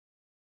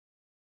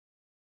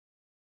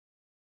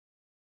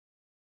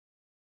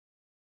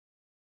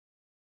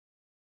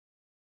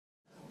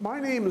My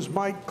name is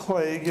Mike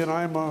Clegg, and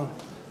I'm a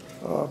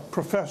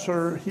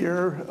professor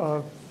here.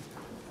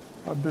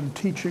 I've been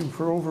teaching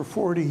for over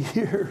 40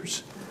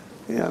 years,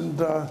 and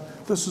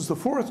this is the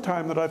fourth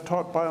time that I've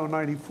taught Bio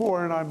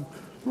 94, and I'm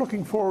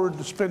looking forward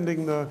to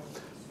spending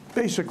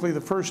basically the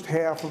first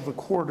half of the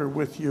quarter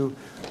with you.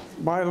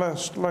 My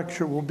last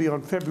lecture will be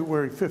on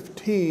February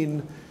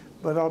 15,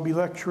 but I'll be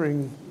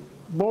lecturing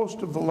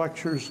most of the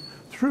lectures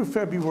through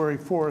February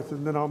 4th,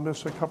 and then I'll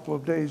miss a couple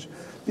of days.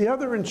 The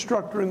other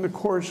instructor in the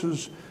course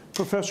is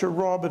Professor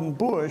Robin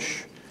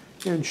Bush,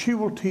 and she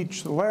will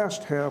teach the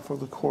last half of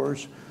the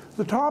course.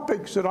 The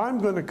topics that I'm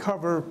going to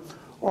cover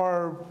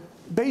are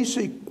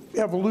basic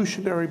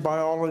evolutionary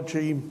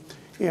biology,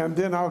 and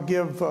then I'll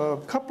give a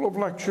couple of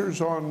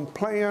lectures on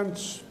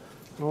plants,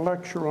 and a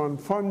lecture on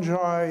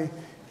fungi,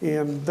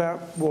 and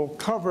that will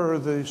cover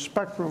the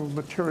spectrum of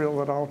material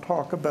that I'll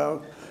talk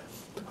about.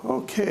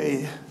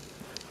 Okay,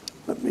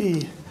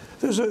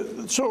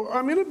 so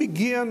I'm going to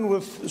begin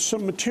with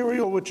some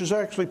material which is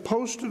actually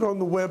posted on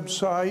the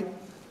website.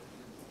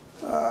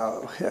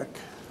 Oh, heck.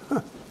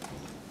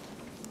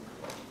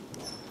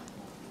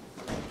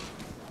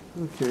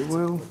 Okay,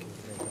 well,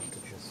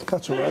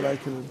 that's all right, I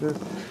can admit.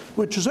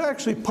 Which is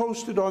actually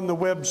posted on the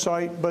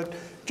website, but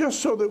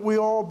just so that we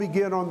all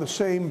begin on the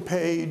same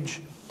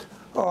page.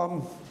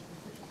 I've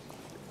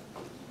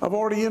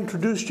already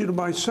introduced you to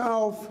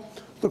myself.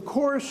 The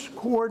course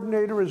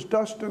coordinator is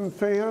Dustin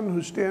Fan,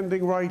 who's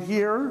standing right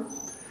here.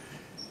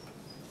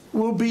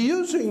 We'll be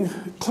using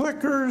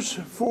clickers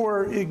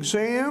for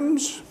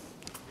exams,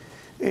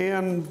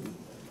 and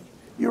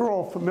you're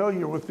all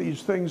familiar with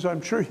these things. I'm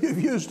sure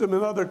you've used them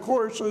in other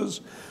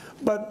courses,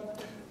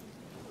 but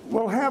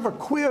we'll have a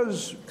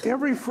quiz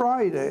every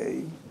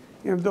Friday,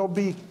 and they'll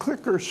be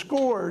clicker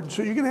scored,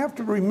 so you're going to have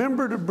to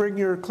remember to bring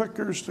your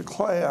clickers to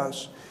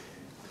class.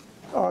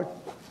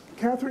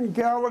 Catherine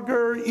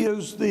Gallagher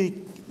is the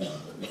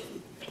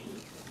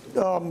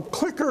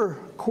clicker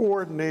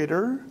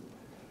coordinator.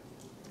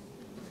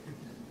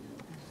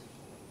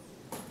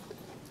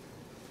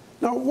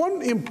 Now,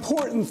 one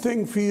important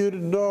thing for you to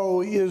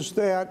know is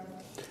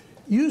that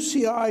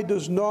UCI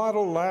does not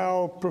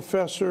allow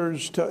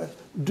professors to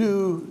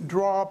do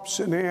drops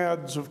and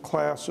adds of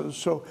classes,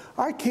 so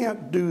I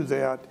can't do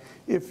that.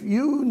 If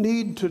you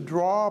need to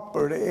drop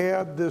or to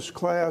add this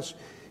class,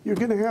 you're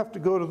going to have to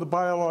go to the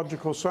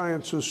Biological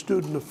Sciences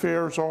Student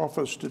Affairs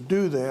Office to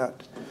do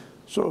that.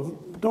 So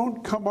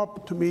don't come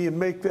up to me and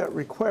make that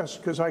request,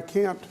 because I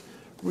can't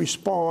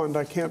respond,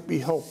 I can't be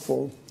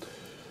helpful.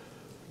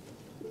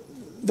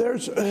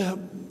 There's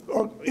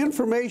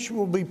information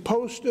will be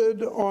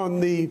posted on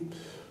the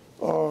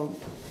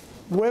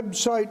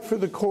website for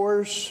the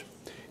course.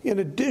 In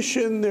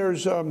addition,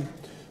 there's a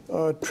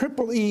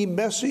EEE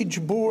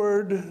message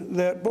board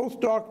that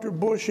both Dr.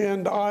 Bush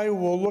and I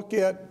will look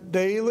at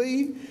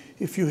daily.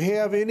 If you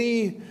have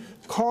any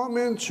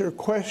comments or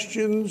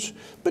questions,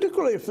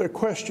 particularly if they're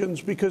questions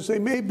because they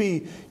may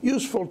be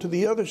useful to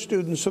the other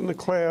students in the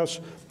class,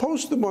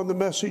 post them on the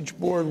message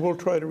board. We'll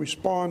try to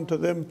respond to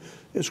them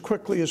as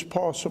quickly as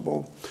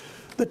possible.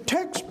 The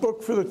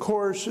textbook for the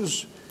course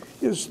is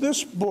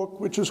this book,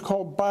 which is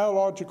called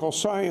Biological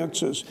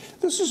Sciences.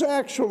 This is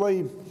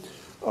actually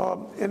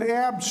an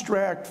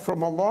abstract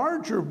from a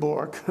larger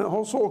book,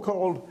 also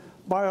called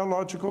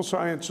Biological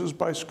Sciences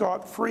by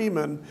Scott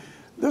Freeman.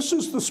 This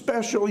is the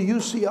special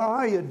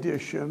UCI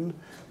edition,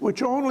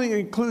 which only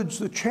includes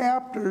the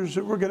chapters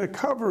that we're going to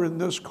cover in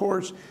this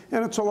course,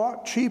 and it's a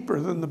lot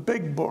cheaper than the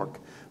big book.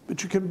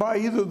 But you can buy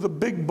either the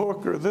big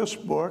book or this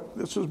book.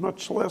 This is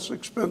much less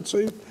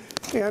expensive,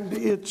 and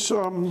it's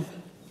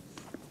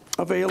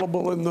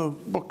available in the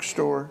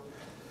bookstore.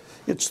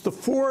 It's the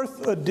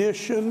 4th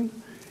edition,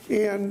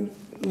 and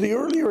the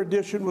earlier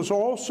edition was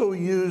also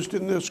used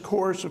in this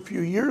course a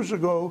few years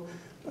ago.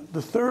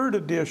 The 3rd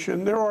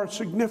edition, there are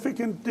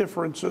significant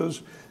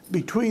differences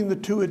between the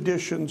two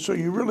editions, so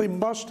you really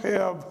must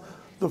have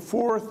the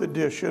 4th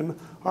edition.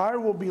 I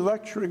will be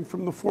lecturing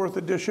from the 4th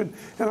edition,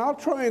 and I'll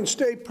try and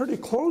stay pretty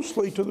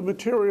closely to the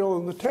material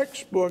in the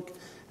textbook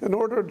in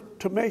order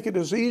to make it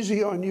as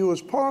easy on you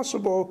as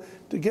possible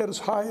to get as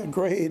high a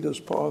grade as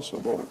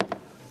possible.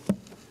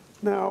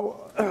 Now,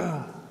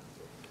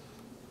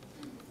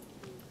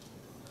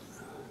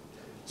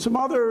 some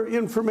other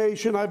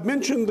information. I've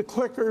mentioned the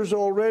clickers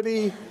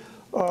already.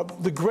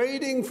 The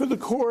grading for the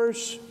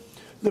course,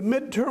 the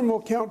midterm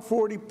will count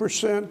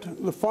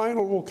 40%, the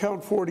final will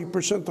count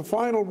 40%. The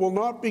final will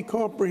not be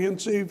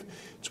comprehensive.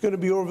 It's going to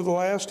be over the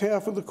last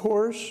half of the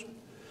course.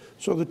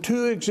 So the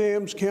 2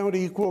 exams count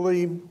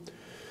equally.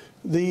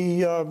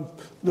 The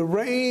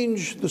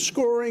range, the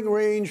scoring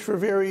range for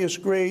various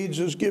grades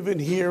is given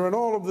here, and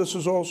all of this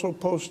is also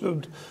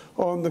posted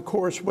on the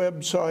course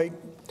website.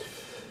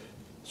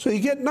 So you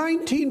get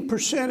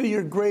 19% of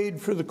your grade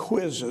for the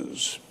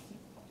quizzes.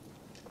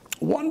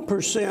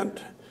 1%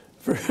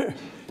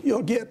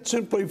 you'll get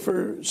simply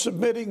for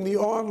submitting the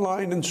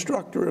online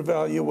instructor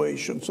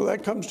evaluation. So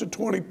that comes to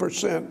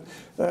 20%.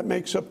 That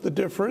makes up the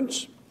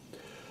difference.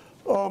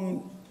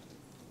 We'll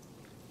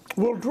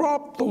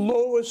drop the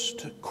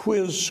lowest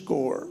quiz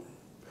score.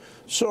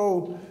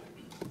 So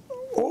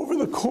over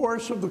the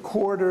course of the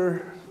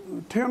quarter,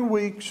 10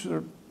 weeks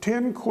or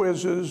 10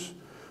 quizzes,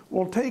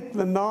 we'll take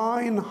the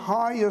 9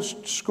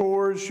 highest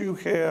scores you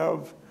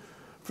have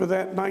for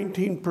that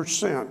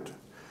 19%.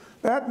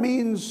 That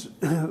means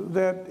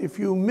that if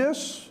you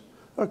miss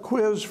a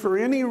quiz for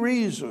any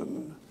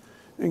reason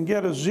and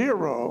get a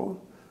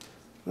 0,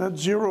 that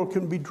 0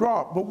 can be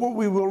dropped. But what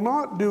we will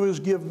not do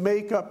is give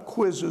make-up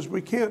quizzes.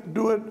 We can't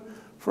do it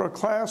for a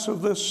class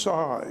of this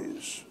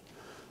size.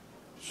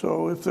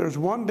 So if there's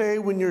one day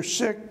when you're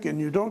sick and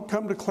you don't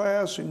come to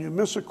class and you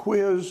miss a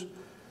quiz,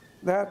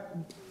 that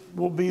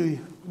will be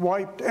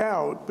wiped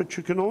out, but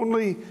you can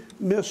only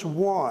miss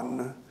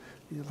 1.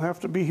 You'll have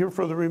to be here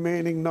for the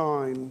remaining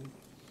 9.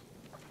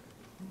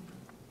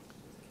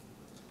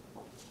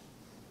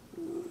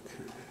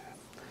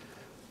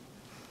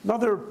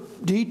 Another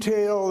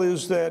detail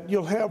is that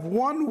you'll have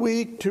 1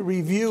 week to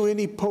review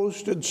any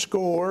posted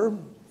score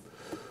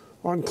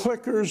on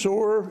clickers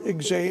or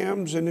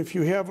exams, and if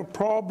you have a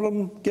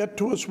problem, get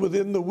to us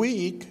within the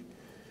week,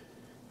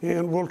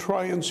 and we'll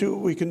try and see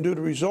what we can do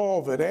to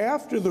resolve it.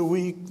 After the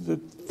week, the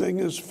thing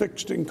is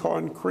fixed in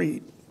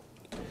concrete.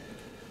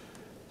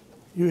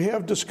 You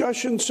have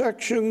discussion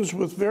sections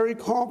with very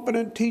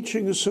competent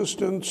teaching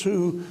assistants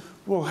who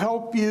will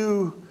help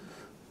you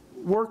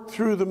work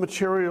through the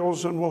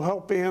materials and will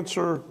help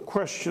answer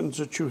questions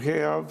that you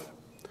have.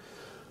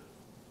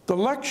 The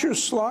lecture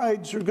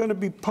slides are going to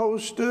be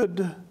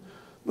posted.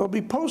 They'll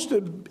be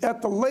posted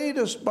at the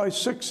latest by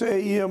 6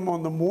 a.m.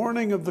 on the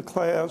morning of the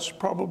class,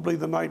 probably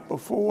the night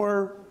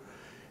before.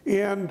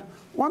 And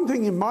one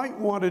thing you might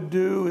want to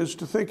do is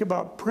to think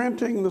about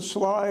printing the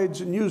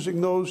slides and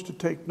using those to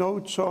take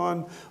notes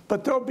on,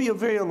 but they'll be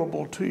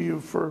available to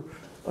you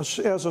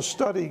as a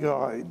study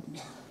guide.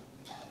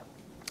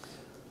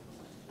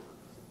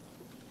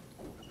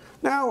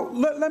 Now,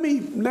 let me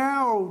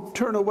now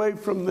turn away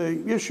from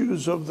the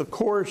issues of the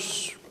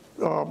course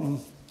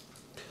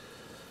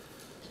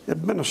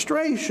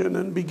administration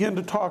and begin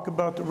to talk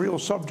about the real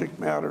subject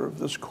matter of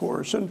this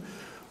course. And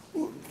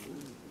I'm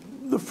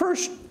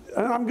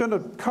going to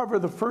cover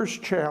the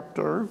first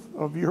chapter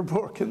of your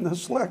book in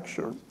this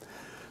lecture.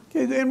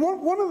 Okay, and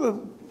one of the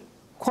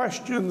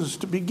questions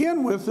to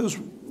begin with is,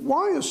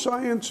 why is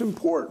science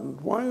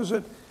important? Why has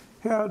it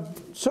had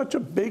such a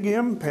big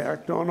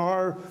impact on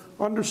our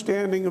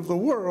understanding of the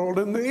world?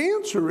 And the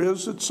answer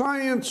is that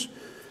science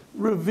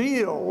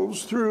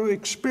reveals, through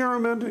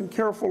experiment and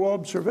careful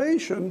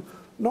observation,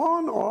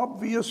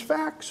 non-obvious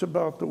facts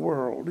about the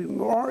world.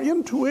 Our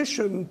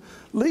intuition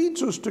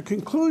leads us to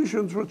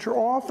conclusions which are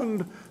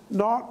often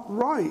not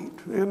right.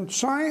 And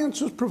science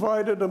has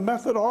provided a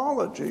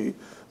methodology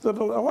that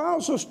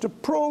allows us to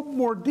probe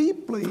more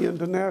deeply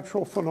into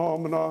natural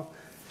phenomena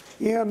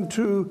and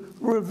to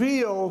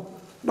reveal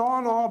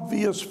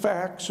non-obvious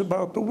facts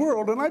about the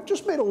world. And I've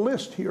just made a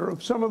list here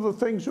of some of the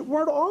things that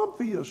weren't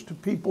obvious to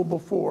people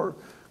before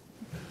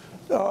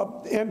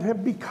and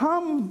have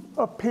become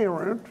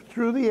apparent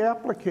through the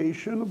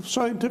application of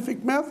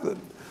scientific method.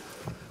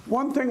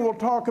 One thing we'll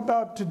talk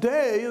about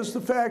today is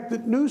the fact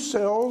that new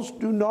cells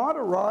do not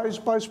arise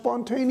by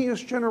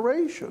spontaneous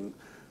generation.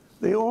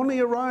 They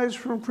only arise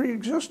from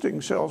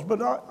pre-existing cells.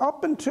 But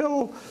up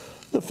until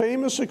the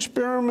famous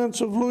experiments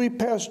of Louis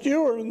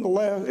Pasteur in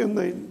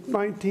the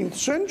 19th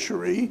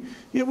century,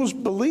 it was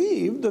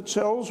believed that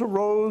cells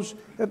arose,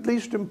 at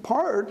least in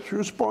part,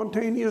 through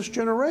spontaneous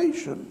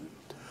generation.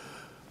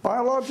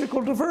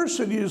 Biological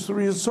diversity is the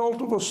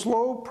result of a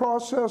slow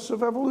process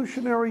of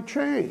evolutionary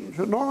change,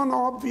 a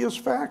non-obvious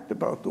fact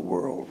about the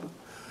world.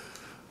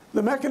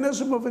 The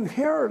mechanism of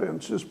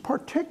inheritance is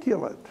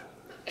particulate,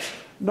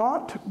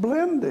 not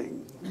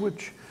blending,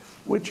 which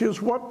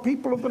is what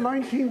people of the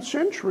 19th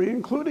century,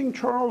 including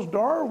Charles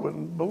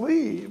Darwin,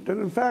 believed. And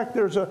in fact,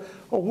 there's a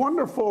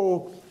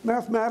wonderful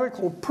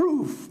mathematical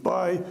proof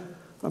by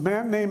a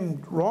man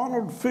named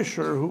Ronald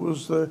Fisher, who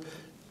was the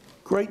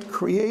great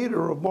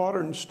creator of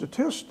modern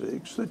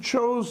statistics, that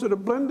shows that a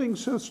blending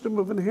system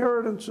of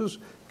inheritance is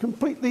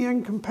completely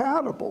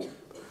incompatible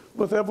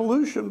with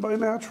evolution by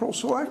natural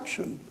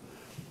selection.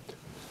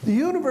 The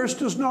universe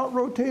does not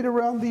rotate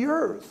around the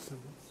Earth.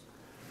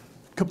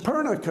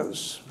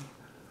 Copernicus,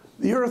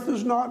 the Earth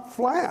is not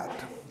flat,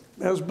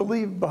 as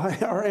believed by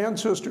our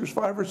ancestors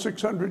 500 or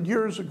 600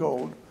 years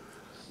ago.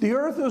 The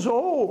Earth is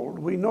old.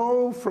 We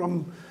know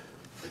from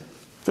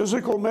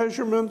physical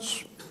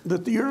measurements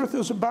that the Earth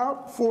is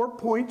about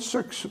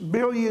 4.6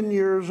 billion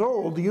years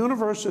old. The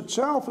universe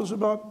itself is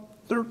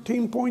about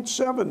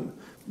 13.7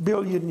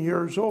 billion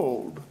years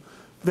old.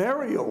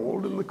 Very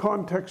old in the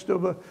context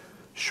of a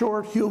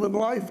short human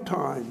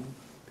lifetime.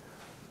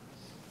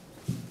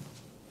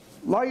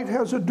 Light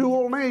has a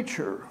dual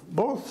nature,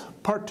 both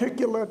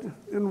particulate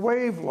and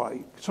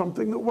wave-like,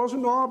 something that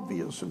wasn't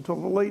obvious until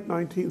the late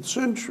 19th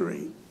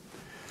century.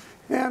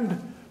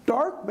 And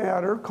dark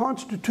matter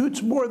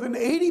constitutes more than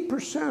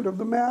 80% of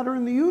the matter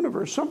in the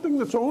universe, something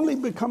that's only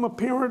become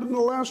apparent in the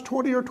last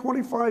 20 or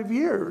 25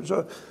 years,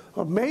 a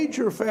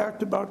major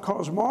fact about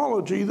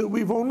cosmology that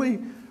we've only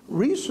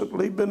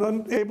recently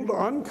been able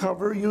to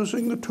uncover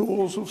using the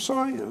tools of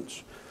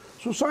science.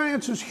 So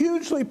science is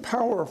hugely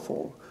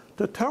powerful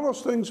to tell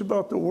us things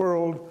about the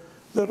world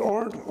that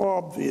aren't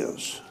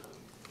obvious.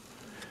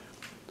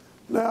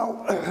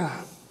 Now,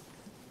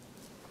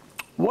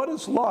 what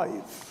is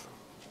life?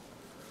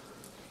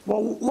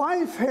 Well,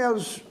 life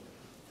has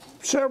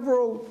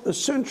several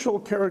essential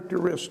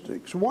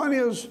characteristics. One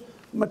is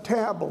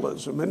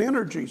metabolism, an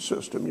energy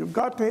system. You've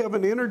got to have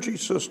an energy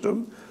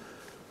system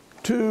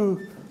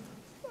to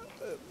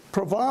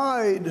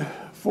provide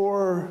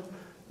for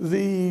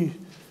the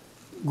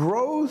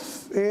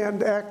growth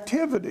and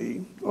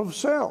activity of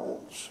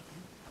cells.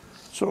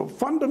 So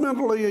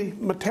fundamentally,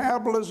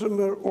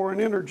 metabolism or an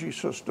energy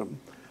system.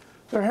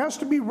 There has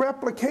to be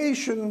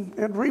replication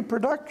and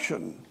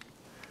reproduction.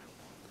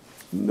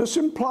 This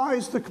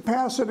implies the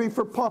capacity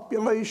for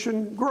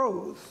population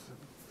growth.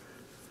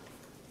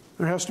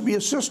 There has to be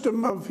a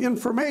system of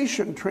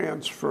information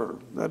transfer,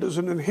 that is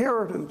an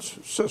inheritance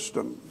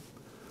system.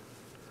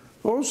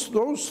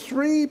 Those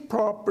three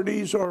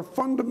properties are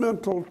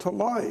fundamental to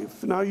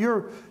life. Now,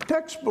 your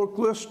textbook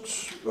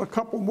lists a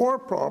couple more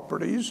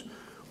properties,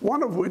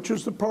 one of which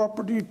is the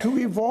property to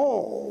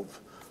evolve.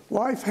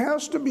 Life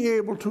has to be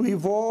able to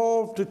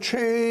evolve, to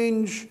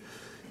change,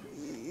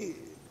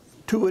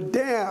 to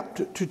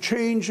adapt to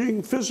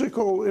changing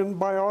physical and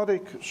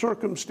biotic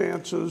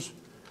circumstances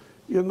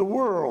in the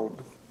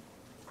world.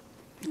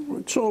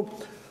 So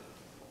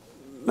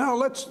now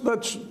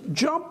let's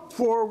jump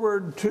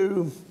forward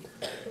to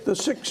the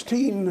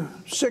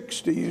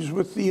 1660s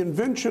with the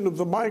invention of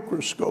the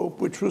microscope,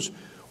 which was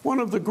one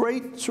of the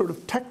great sort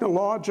of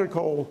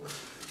technological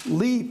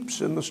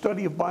leaps in the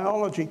study of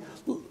biology.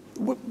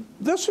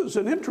 This is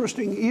an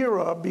interesting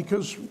era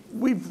because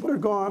we've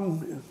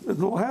undergone in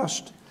the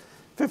last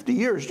 50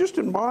 years, just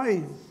in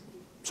my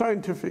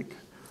scientific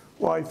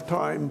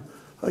lifetime,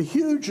 a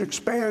huge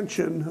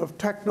expansion of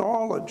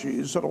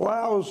technologies that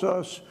allows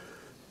us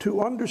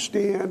to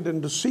understand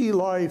and to see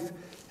life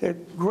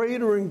at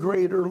greater and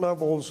greater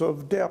levels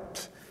of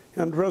depth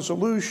and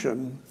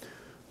resolution.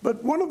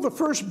 But one of the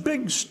first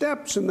big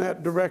steps in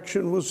that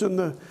direction was in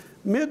the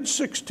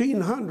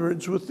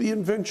mid-1600s with the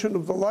invention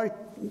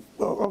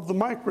of the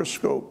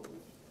microscope.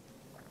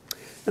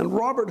 And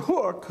Robert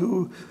Hooke,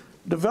 who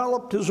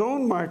developed his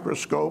own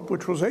microscope,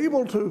 which was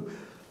able to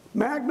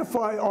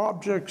magnify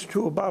objects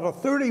to about a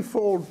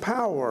 30-fold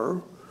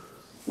power,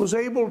 was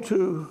able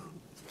to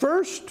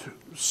first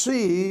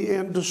see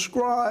and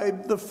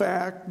describe the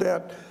fact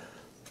that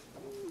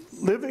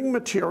living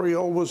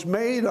material was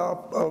made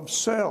up of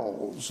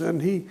cells.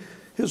 And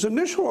his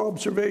initial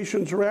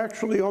observations are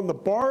actually on the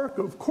bark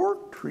of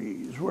cork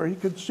trees, where he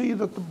could see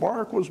that the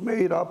bark was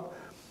made up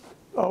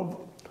of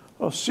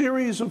a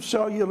series of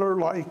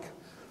cellular-like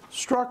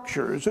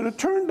structures. And it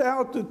turned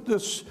out that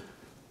this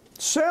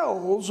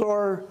cells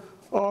are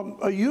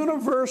a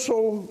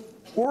universal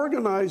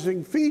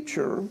organizing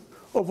feature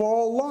of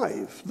all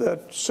life,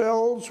 that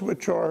cells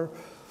which are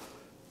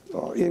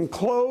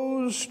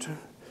enclosed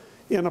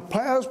in a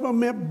plasma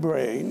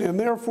membrane and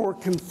therefore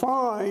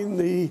confine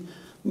the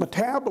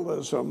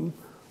metabolism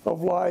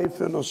of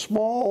life in a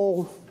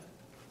small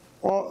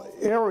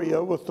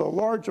area with a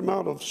large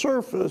amount of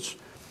surface,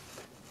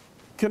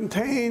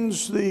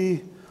 contains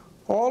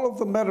all of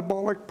the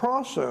metabolic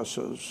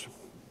processes.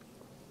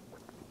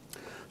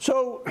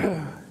 So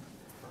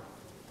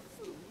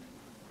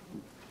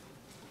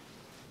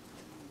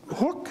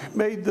Hooke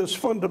made this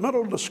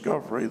fundamental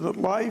discovery that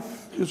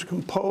life is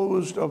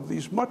composed of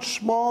these much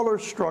smaller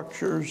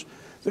structures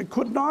that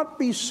could not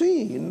be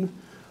seen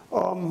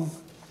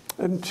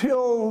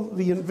until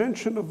the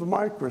invention of the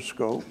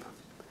microscope.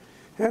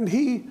 And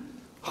he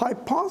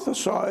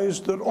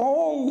hypothesized that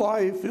all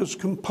life is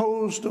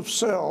composed of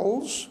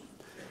cells,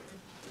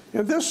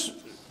 and this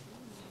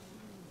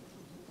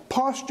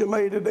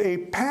postulated a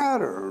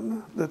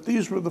pattern that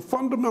these were the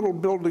fundamental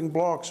building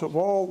blocks of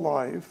all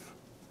life.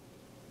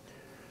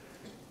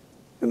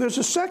 And there's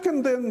a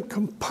second then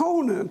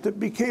component that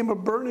became a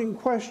burning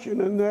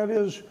question, and that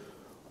is,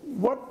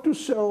 what do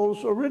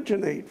cells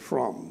originate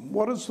from?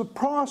 What is the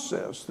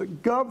process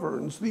that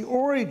governs the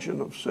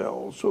origin of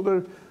cells? So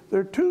there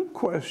are two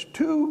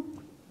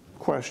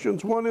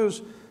questions. One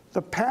is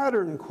the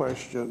pattern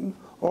question.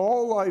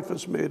 All life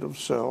is made of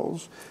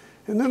cells.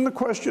 And then the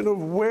question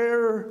of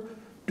where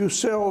do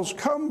cells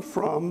come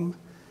from?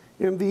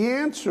 And the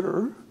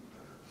answer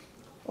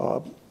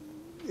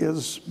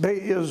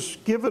is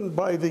given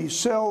by the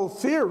cell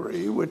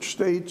theory, which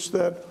states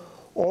that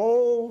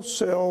all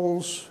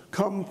cells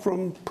come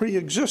from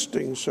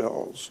pre-existing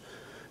cells.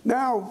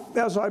 Now,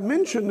 as I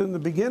mentioned in the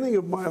beginning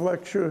of my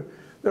lecture,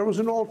 there was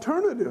an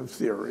alternative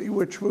theory,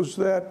 which was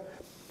that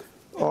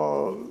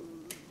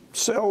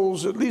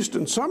cells, at least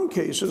in some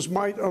cases,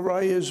 might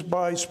arise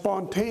by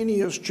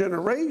spontaneous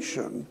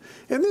generation.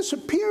 And this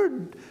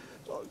appeared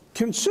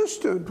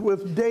consistent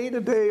with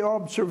day-to-day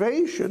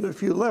observation.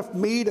 If you left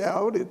meat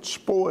out, it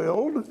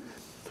spoiled.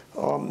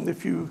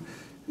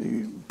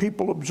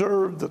 People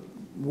observed that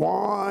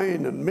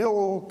wine and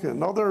milk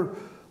and other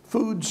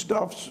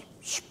foodstuffs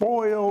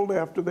spoiled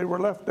after they were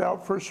left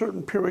out for a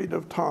certain period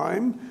of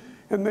time,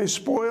 and they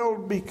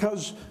spoiled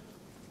because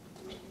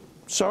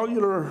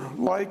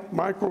cellular-like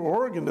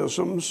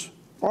microorganisms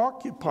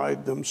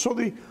occupied them. So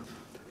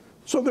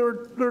there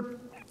are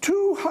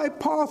two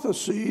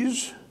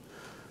hypotheses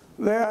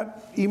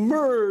that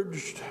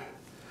emerged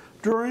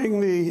during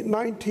the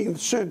 19th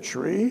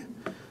century.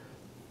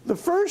 The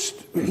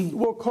first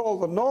we'll call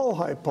the null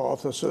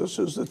hypothesis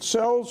is that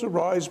cells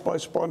arise by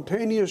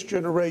spontaneous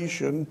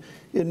generation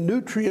in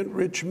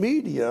nutrient-rich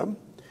media.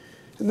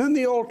 And then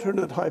the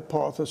alternate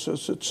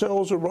hypothesis that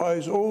cells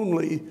arise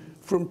only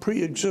from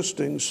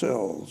pre-existing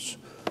cells.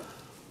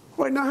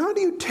 Right, now how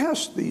do you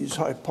test these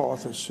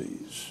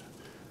hypotheses?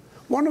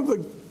 One of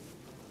the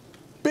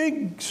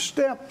big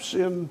steps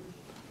in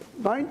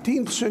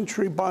 19th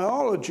century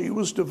biology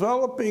was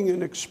developing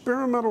an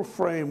experimental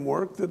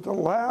framework that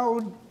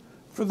allowed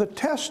for the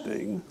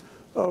testing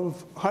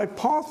of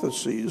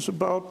hypotheses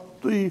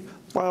about the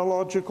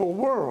biological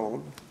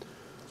world.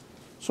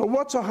 So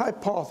what's a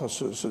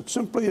hypothesis? It's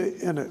simply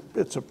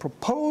it's a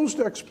proposed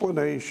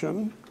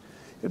explanation.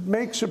 It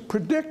makes a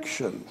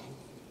prediction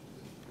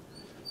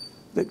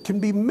that can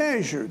be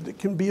measured, that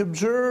can be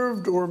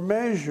observed or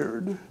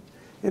measured.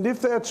 And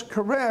if that's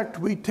correct,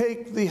 we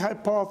take the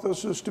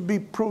hypothesis to be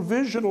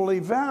provisionally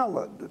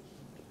valid.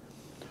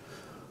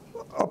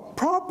 A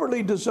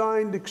properly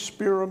designed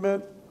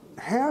experiment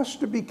has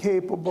to be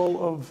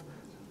capable of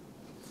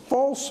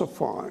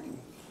falsifying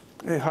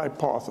a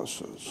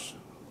hypothesis.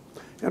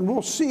 And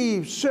we'll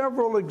see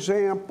several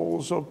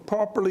examples of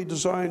properly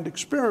designed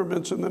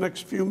experiments in the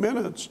next few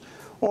minutes,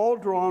 all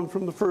drawn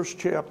from the first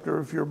chapter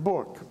of your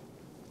book.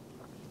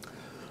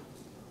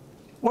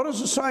 What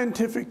is a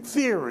scientific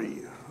theory?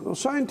 Well,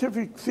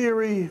 scientific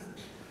theory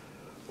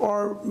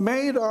are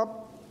made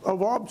up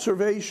of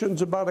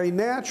observations about a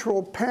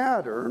natural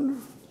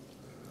pattern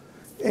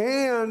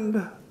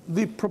and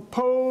the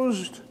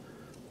proposed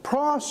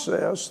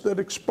process that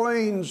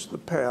explains the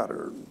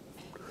pattern.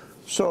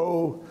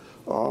 So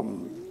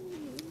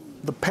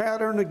the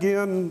pattern,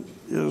 again,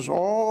 is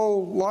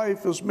all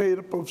life is made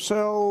up of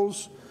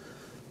cells.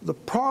 The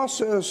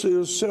process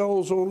is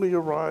cells only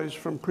arise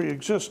from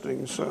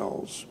pre-existing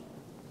cells.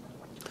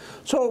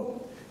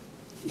 So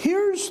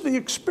here's the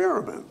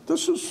experiment.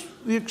 This is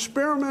the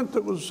experiment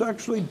that was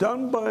actually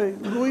done by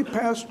Louis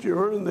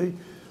Pasteur in the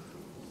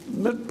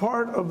mid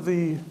part of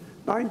the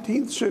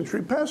 19th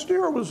century.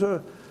 Pasteur was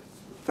a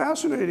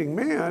fascinating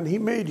man. He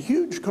made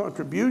huge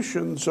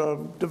contributions,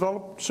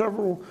 developed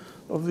several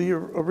of the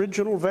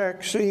original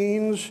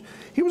vaccines.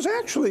 He was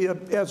actually,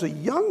 as a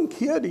young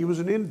kid, he was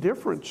an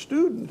indifferent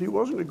student. He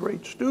wasn't a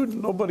great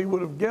student. Nobody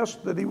would have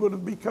guessed that he would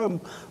have become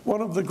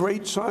one of the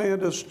great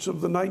scientists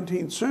of the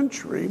 19th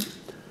century.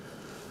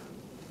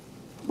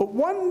 But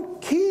one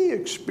key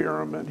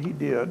experiment he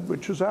did,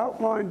 which is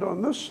outlined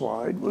on this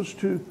slide, was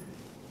to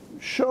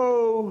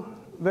show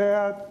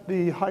that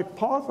the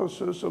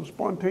hypothesis of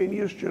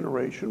spontaneous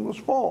generation was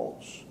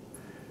false.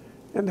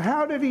 And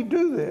how did he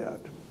do that?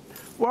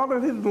 Well,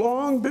 it had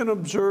long been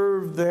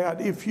observed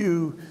that if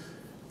you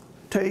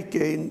take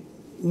a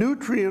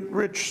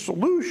nutrient-rich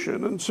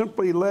solution and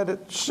simply let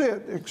it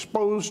sit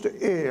exposed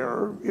to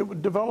air, it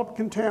would develop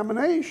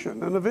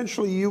contamination, and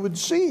eventually you would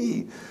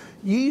see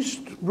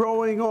yeast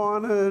growing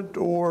on it,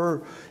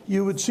 or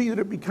you would see that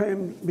it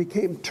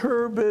became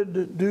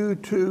turbid due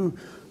to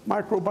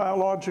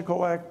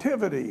microbiological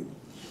activity.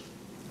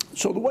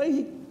 So the way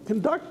he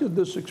conducted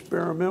this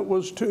experiment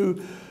was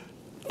to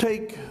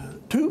take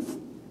two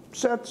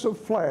sets of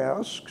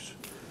flasks,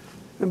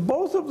 and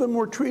both of them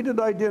were treated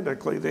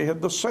identically. They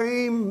had the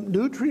same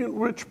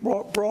nutrient-rich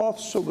broth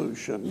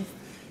solution,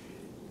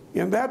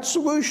 and that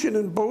solution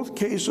in both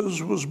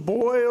cases was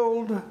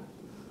boiled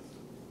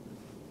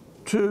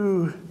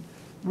to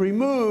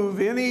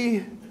remove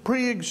any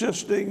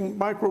pre-existing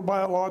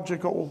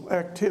microbiological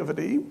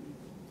activity.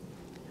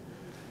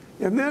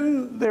 And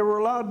then they were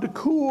allowed to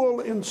cool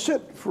and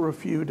sit for a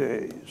few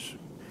days.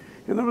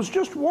 And there was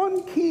just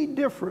one key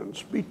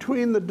difference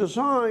between the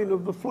design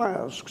of the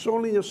flasks,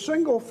 only a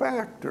single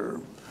factor.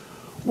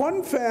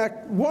 One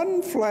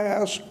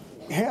flask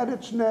had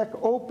its neck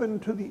open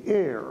to the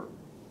air.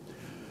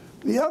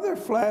 The other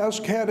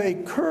flask had a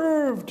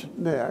curved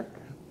neck.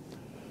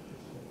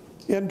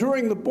 And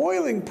during the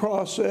boiling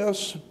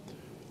process,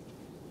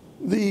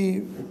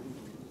 the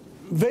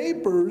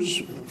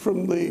vapors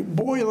from the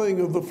boiling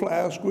of the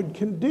flask would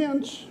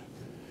condense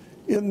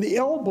in the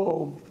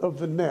elbow of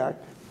the neck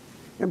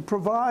and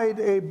provide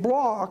a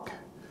block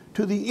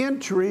to the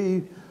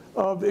entry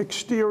of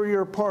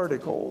exterior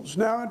particles.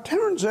 Now, it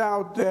turns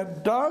out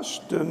that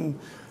dust and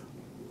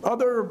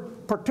other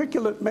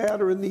particulate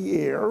matter in the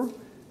air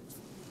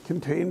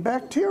contain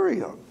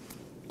bacteria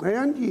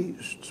and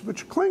yeasts,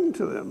 which cling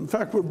to them. In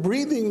fact, we're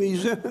breathing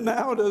these in and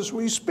out as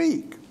we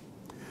speak.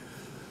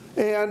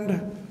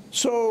 And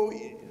so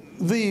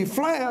the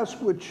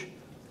flask, which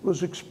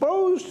was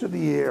exposed to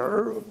the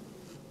air,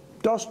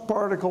 dust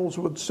particles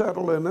would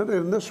settle in it,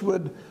 and this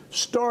would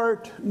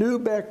start new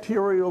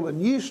bacterial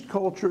and yeast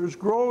cultures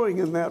growing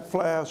in that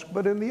flask.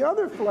 But in the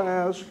other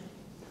flask,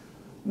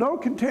 no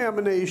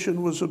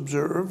contamination was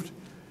observed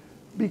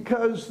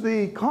because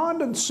the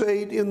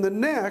condensate in the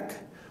neck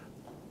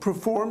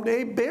performed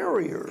a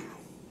barrier.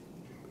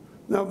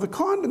 Now, the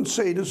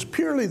condensate is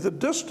purely the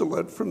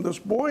distillate from this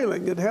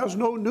boiling. It has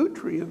no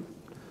nutrient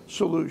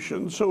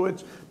solution, so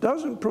it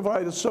doesn't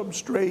provide a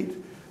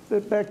substrate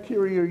that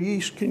bacteria or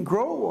yeast can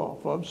grow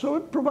off of. So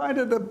it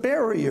provided a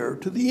barrier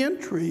to the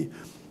entry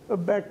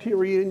of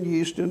bacteria and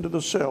yeast into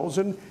the cells.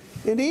 And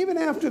even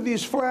after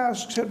these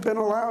flasks had been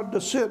allowed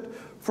to sit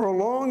for a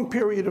long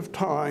period of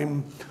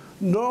time,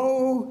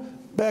 no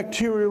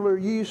bacterial or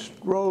yeast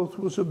growth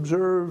was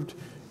observed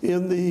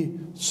in the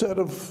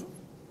cells,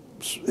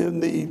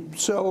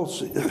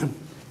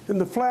 in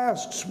the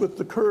flasks with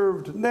the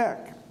curved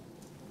neck,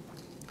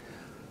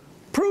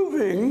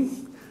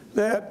 proving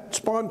that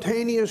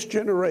spontaneous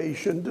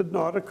generation did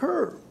not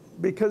occur.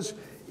 Because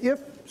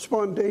if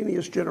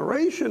spontaneous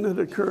generation had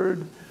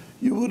occurred,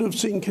 you would have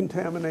seen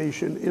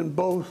contamination in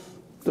both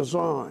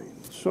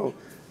designs. So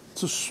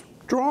it's a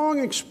strong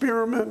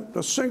experiment,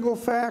 a single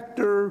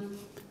factor.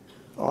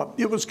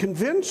 It was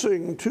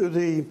convincing to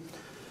the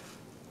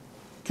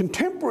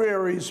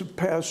contemporaries of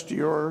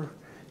Pasteur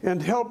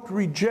and helped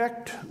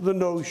reject the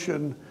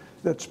notion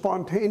that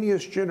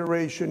spontaneous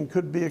generation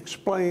could be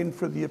explained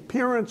for the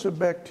appearance of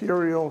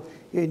bacterial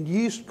and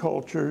yeast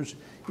cultures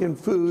in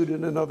food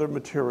and in other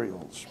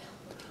materials.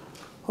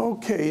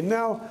 Okay,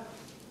 now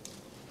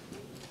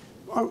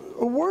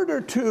a word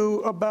or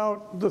two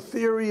about the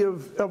theory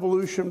of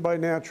evolution by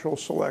natural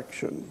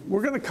selection.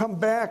 We're going to come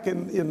back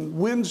in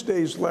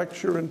Wednesday's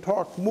lecture and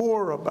talk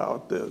more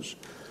about this.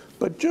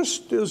 But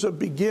just as a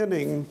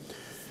beginning,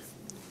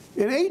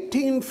 in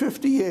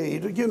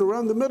 1858, again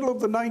around the middle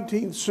of the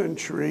 19th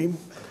century,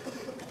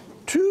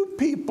 two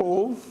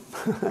people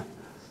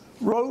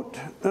wrote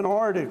an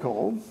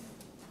article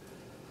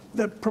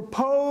that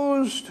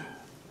proposed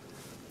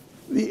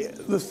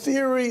the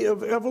theory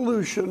of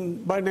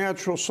evolution by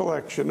natural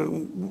selection.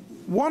 And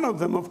one of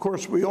them, of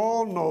course, we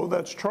all know,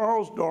 that's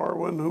Charles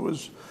Darwin, who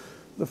was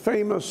the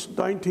famous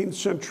 19th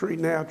century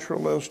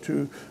naturalist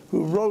who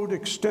wrote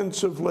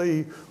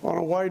extensively on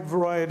a wide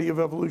variety of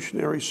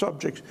evolutionary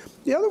subjects.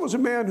 The other was a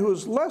man who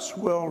is less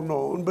well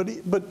known,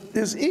 but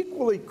is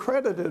equally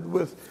credited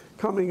with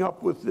coming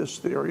up with this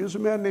theory, is a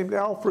man named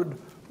Alfred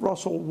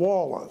Russel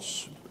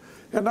Wallace.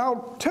 And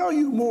I'll tell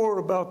you more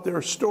about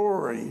their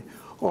story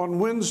on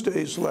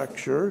Wednesday's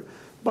lecture,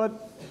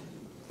 but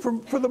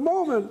for the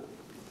moment,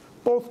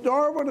 both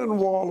Darwin and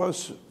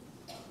Wallace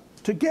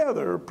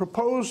together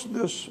proposed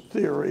this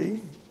theory,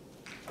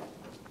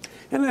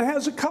 and it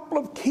has a couple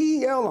of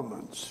key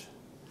elements.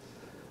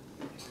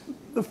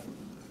 The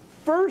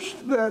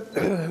first, that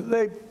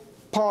they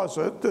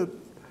posit that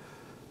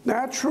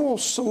natural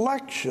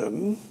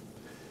selection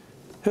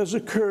has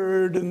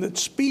occurred and that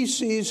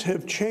species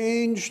have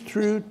changed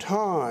through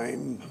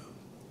time.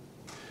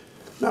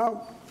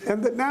 Now,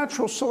 and that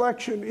natural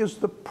selection is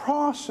the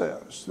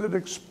process that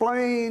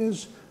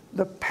explains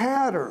the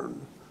pattern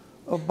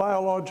of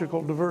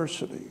biological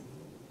diversity.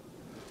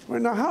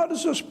 Right, now, how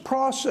does this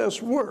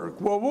process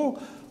work? Well,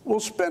 we'll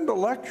spend a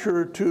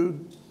lecture or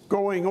two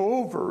going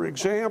over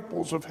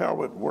examples of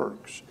how it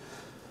works.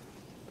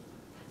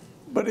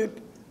 But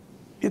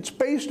it's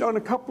based on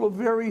a couple of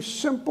very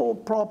simple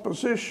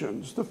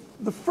propositions.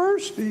 The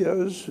first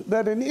is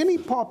that in any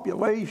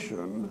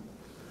population,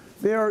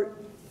 there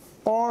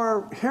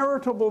are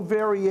heritable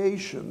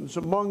variations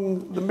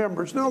among the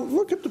members. Now,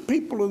 look at the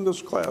people in this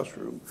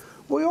classroom.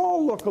 We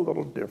all look a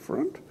little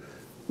different.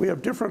 We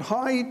have different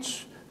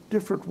heights,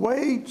 different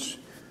weights,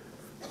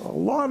 a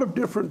lot of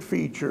different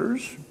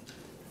features.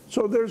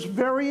 So there's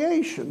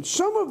variation.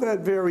 Some of that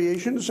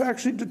variation is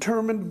actually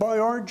determined by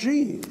our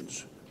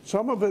genes.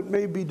 Some of it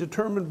may be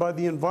determined by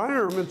the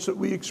environments that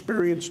we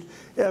experienced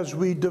as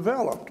we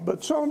developed,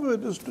 but some of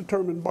it is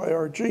determined by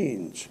our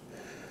genes.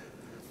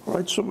 All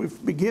right, so we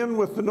begin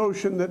with the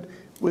notion that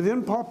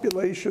within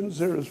populations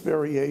there is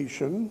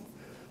variation.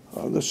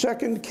 The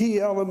second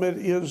key element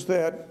is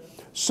that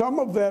some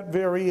of that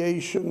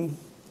variation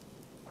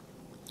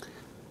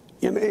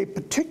in a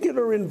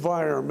particular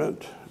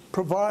environment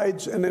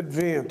provides an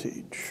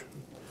advantage.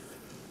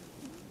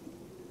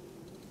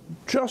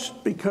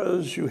 Just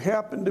because you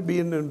happen to be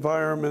in an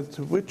environment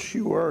to which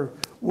you are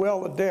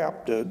well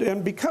adapted,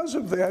 and because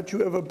of that you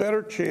have a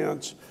better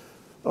chance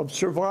of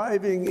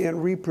surviving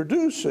and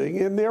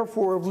reproducing, and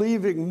therefore of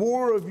leaving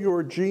more of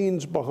your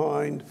genes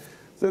behind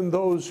than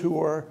those who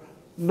are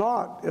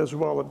not as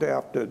well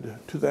adapted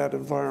to that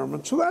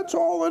environment. So that's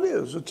all it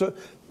is. It's a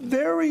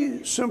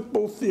very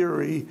simple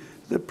theory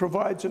that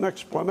provides an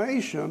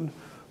explanation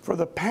for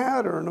the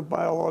pattern of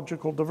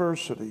biological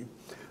diversity.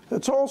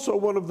 It's also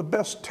one of the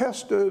best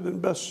tested and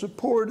best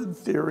supported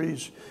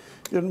theories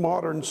in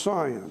modern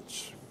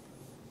science.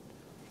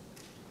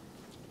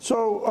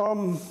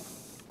 So,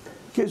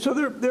 okay, so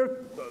there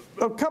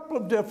are a couple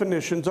of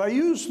definitions. I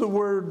use the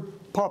word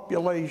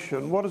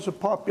population. What is a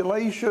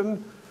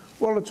population?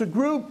 Well, it's a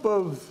group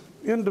of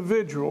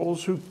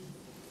individuals who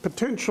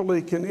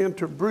potentially can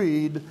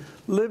interbreed,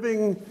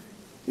 living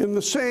in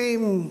the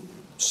same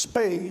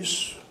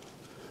space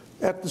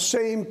at the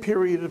same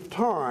period of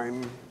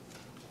time.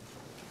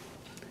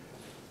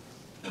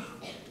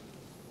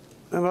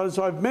 And as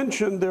I've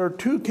mentioned, there are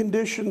two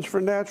conditions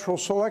for natural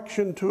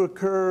selection to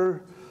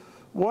occur.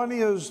 One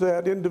is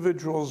that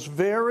individuals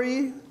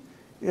vary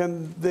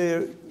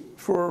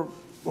for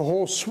a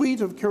whole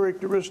suite of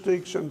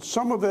characteristics, and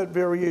some of that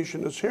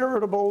variation is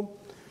heritable,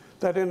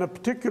 that in a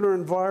particular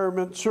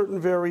environment, certain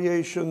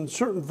variations,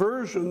 certain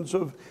versions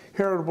of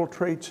heritable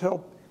traits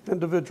help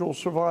individuals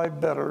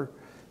survive better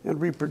and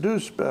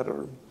reproduce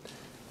better.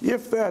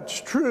 If that's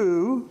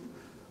true,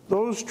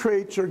 those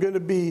traits are going to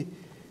be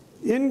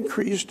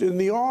increased in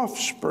the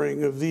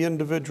offspring of the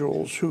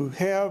individuals who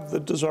have the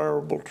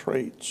desirable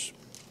traits.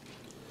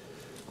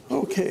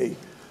 Okay,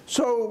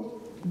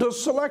 so does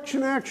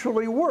selection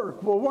actually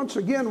work? Well, once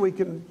again, we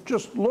can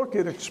just look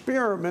at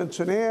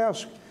experiments and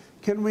ask,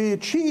 can we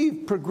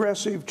achieve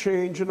progressive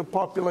change in a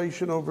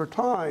population over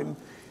time?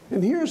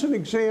 And here's an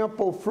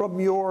example from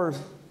your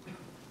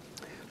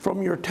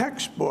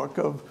textbook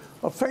of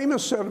a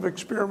famous set of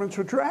experiments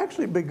which were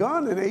actually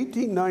begun in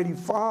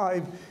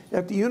 1895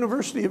 at the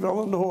University of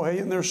Illinois,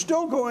 and they're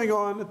still going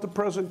on at the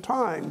present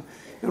time.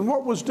 And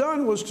what was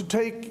done was to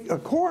take a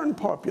corn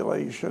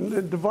population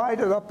and divide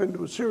it up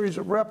into a series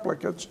of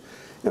replicates,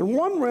 and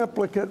one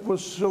replicate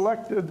was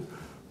selected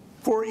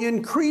for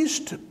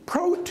increased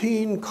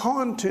protein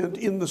content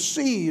in the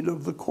seed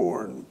of the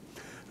corn.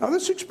 Now,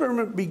 this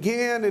experiment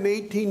began in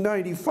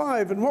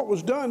 1895, and what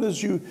was done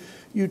is you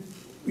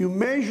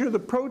measure the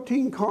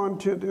protein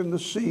content in the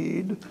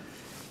seed,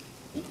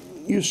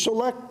 you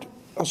select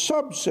a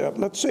subset,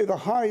 let's say the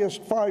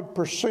highest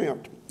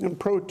 5% in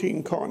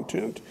protein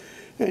content,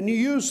 and you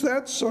use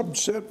that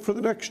subset for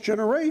the next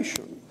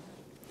generation.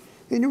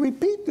 And you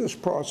repeat this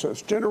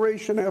process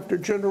generation after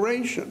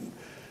generation.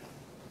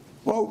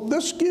 Well,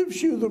 this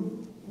gives you the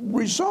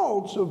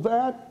results of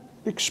that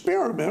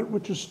experiment,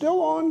 which is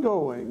still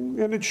ongoing,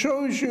 and it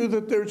shows you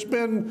that there's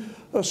been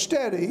a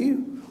steady,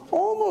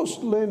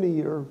 almost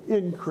linear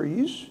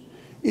increase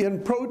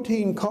in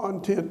protein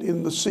content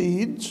in the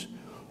seeds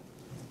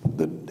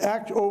that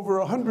act over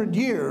 100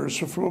 years,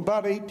 from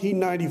about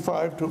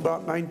 1895 to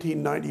about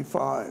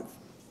 1995.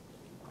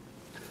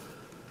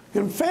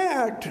 In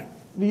fact,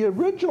 the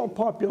original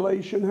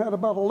population had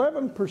about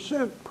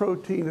 11%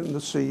 protein in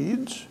the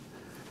seeds,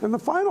 and the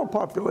final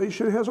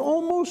population has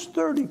almost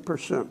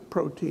 30%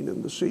 protein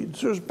in the seeds.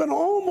 There's been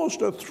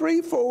almost a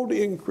threefold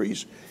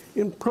increase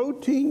in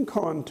protein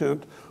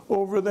content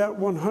over that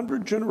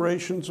 100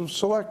 generations of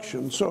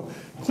selection. So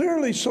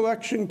clearly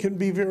selection can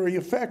be very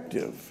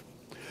effective.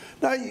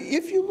 Now,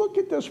 if you look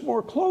at this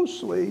more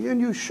closely, and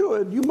you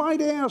should, you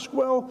might ask,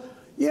 well,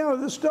 yeah,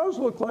 this does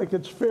look like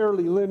it's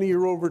fairly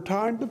linear over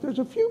time, but there's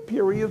a few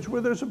periods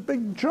where there's a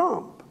big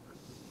jump.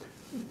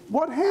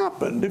 What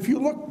happened? If you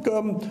look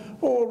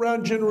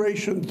around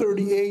generation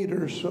 38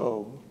 or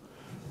so,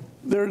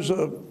 there's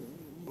a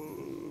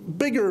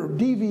bigger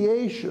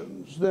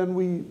deviations than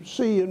we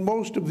see in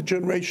most of the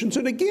generations.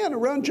 And again,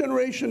 around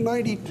generation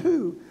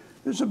 92,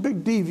 there's a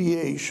big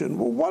deviation.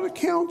 Well, what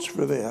accounts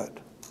for that?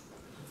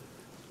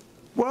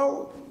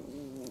 Well,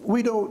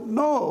 we don't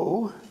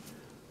know,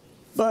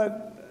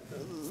 but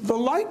the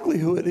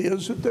likelihood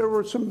is that there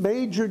were some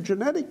major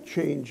genetic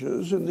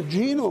changes in the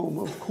genome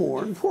of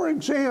corn. For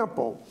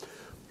example,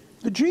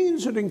 the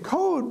genes that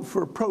encode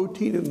for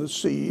protein in the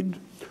seed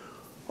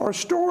are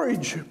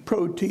storage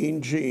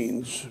protein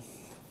genes.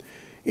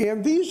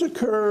 And these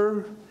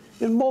occur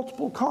in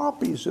multiple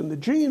copies in the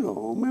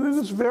genome, and it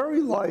is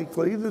very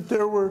likely that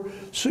there were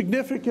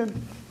significant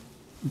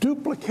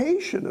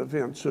duplication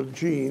events of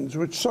genes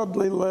which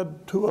suddenly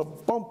led to a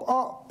bump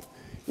up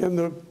in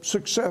the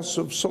success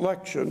of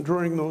selection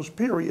during those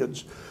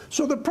periods.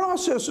 So the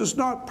process is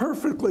not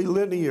perfectly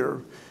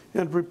linear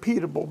and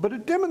repeatable, but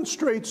it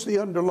demonstrates the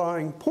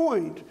underlying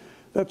point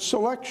that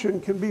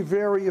selection can be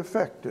very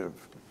effective.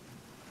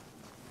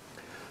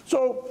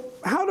 So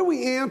how do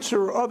we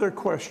answer other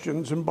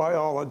questions in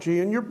biology?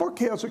 And your book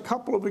has a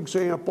couple of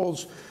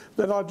examples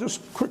that I'll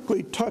just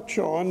quickly touch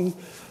on.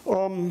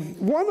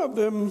 One of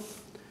them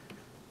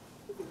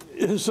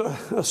is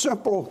a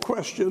simple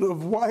question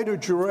of why do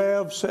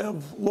giraffes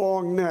have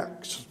long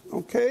necks,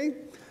 okay?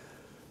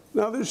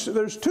 Now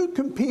there's two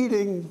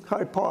competing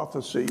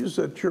hypotheses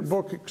that your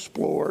book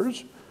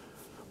explores.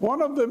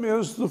 One of them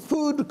is the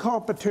food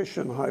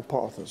competition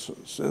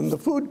hypothesis. And the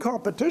food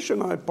competition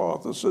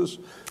hypothesis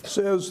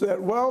says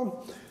that,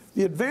 well,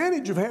 the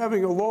advantage of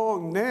having a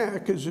long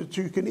neck is that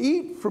you can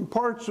eat from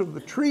parts of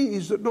the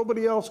trees that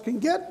nobody else can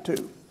get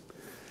to.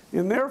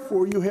 And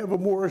therefore, you have a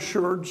more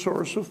assured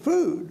source of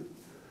food.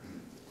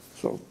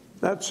 So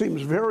that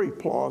seems very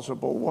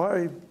plausible.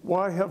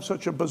 Why have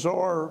such a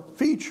bizarre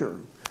feature?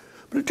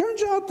 But it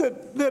turns out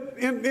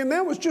and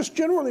that was just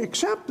generally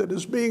accepted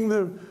as being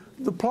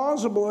the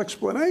plausible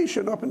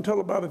explanation up until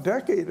about a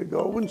decade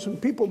ago, when some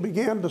people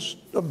began to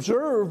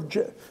observe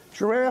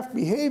giraffe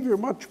behavior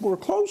much more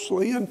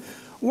closely. And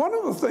one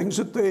of the things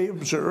that they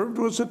observed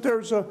was that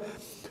there's a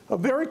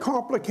very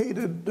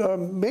complicated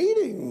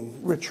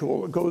mating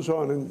ritual that goes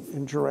on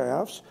in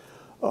giraffes.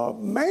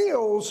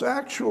 Males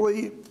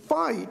actually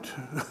fight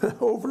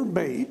over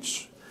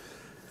mates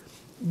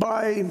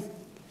by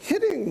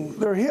hitting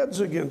their heads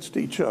against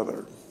each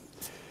other.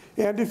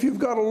 And if you've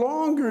got a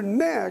longer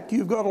neck,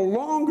 you've got a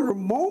longer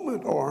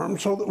moment arm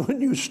so that when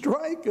you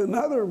strike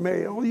another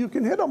male, you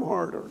can hit them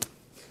harder.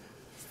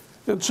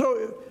 And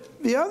so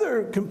the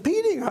other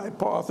competing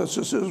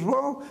hypothesis is,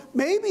 well,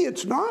 maybe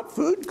it's not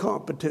food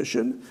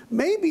competition,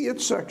 maybe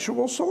it's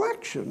sexual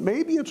selection,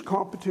 maybe it's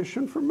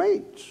competition for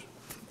mates.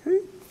 Okay?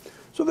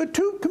 So there are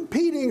two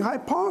competing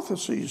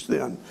hypotheses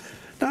then.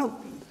 Now,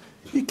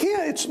 you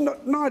can't, it's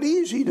not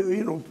easy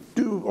to,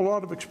 do a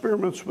lot of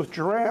experiments with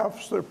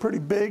giraffes. They're pretty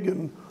big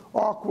and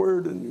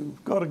awkward, and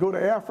you've got to go to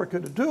Africa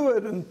to do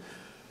it.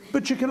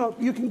 But you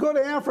can go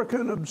to Africa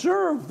and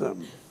observe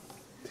them.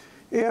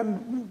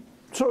 And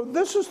so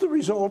this is the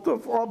result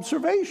of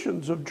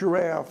observations of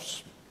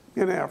giraffes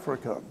in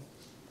Africa.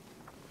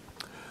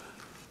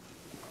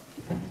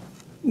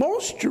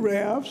 Most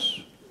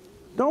giraffes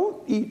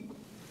don't eat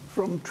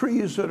from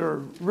trees that are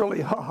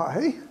really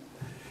high.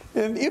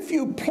 And if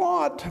you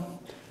plot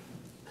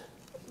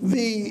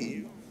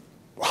the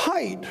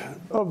height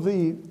of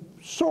the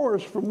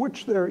source from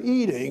which they're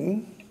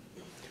eating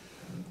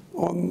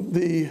on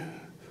the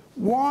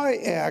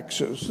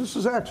y-axis, this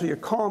is actually a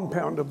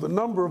compound of the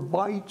number of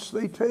bites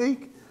they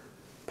take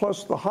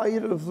plus the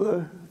height of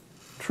the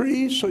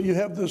tree. So you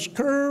have this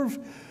curve,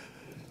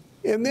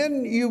 and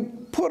then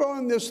you put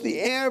on this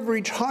the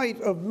average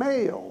height of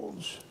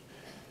males.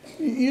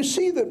 You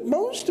see that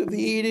most of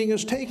the eating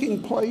is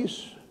taking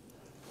place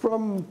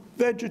from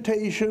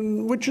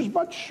vegetation which is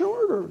much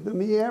shorter than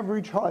the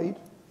average height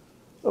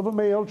of a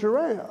male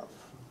giraffe.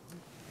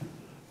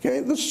 Okay,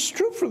 this is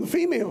true for the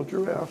female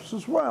giraffes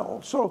as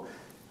well. So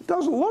it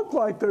doesn't look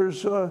like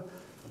there's, that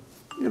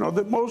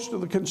most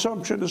of the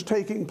consumption is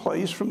taking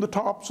place from the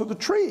tops of the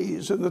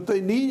trees and that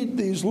they need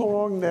these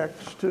long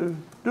necks to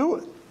do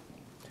it.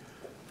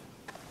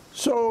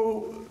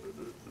 So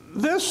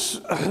this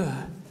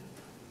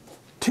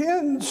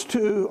tends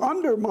to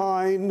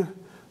undermine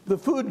the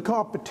food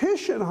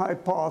competition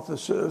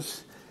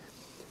hypothesis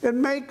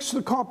and makes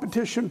the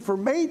competition for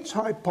mates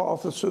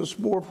hypothesis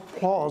more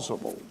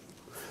plausible.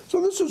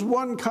 So this is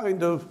one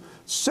kind of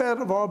set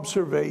of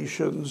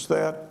observations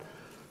that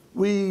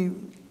we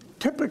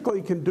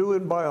typically can do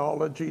in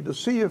biology to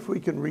see if we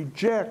can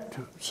reject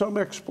some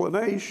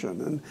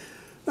explanation. And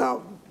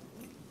now,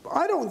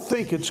 I don't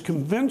think it's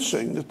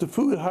convincing that the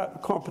food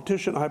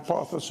competition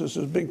hypothesis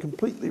has been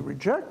completely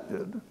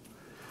rejected.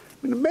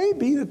 I mean, it may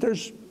be that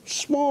there's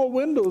small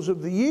windows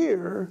of the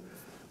year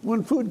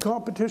when food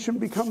competition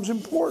becomes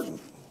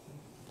important.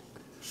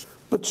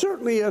 But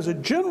certainly as a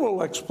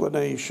general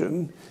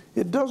explanation,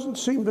 it doesn't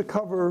seem to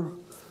cover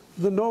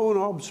the known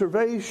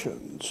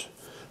observations.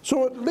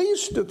 So at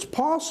least it's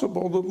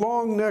possible that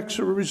long necks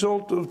are a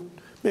result of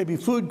maybe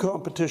food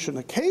competition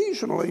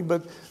occasionally,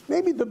 but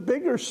maybe the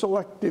bigger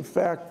selective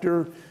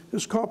factor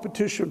is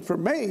competition for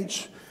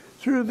mates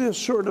through this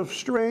sort of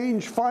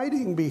strange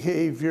fighting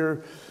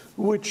behavior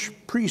which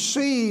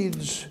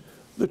precedes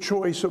the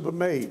choice of a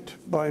mate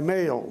by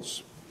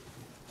males.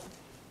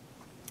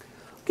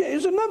 Okay,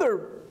 here's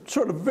another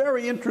sort of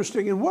very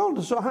interesting and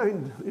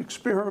well-designed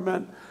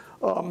experiment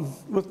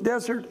with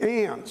desert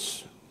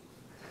ants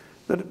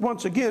that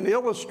once again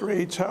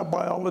illustrates how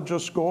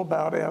biologists go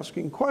about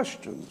asking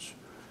questions.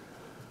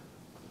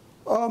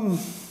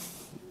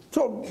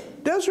 So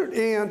desert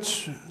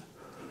ants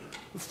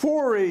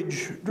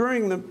forage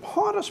during the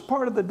hottest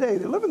part of the day.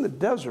 They live in the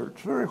desert,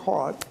 it's very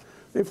hot.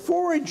 They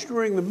forage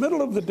during the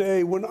middle of the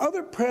day when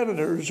other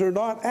predators are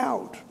not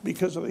out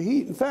because of the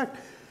heat. In fact,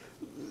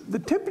 the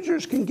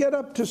temperatures can get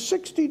up to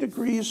 60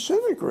 degrees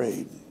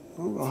centigrade,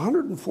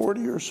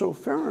 140 or so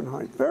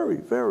Fahrenheit, very,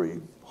 very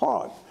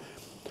hot.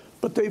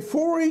 But they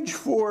forage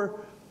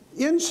for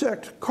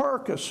insect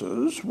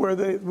carcasses,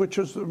 which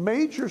is the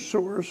major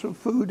source of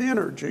food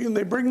energy, and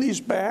they bring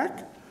these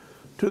back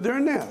to their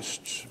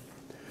nests.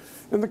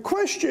 And the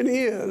question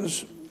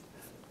is,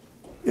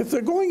 if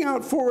they're going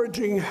out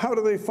foraging, how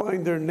do they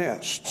find their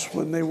nests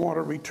when they want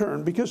to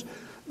return? Because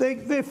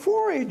they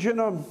forage in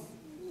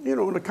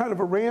a kind of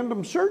a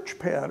random search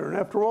pattern.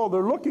 After all,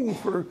 they're looking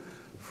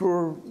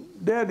for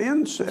dead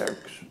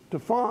insects to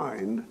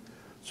find.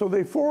 So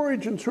they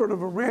forage in sort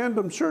of a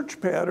random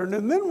search pattern.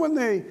 And then when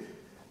they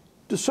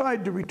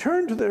decide to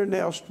return to their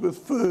nest with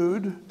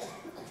food,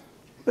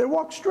 they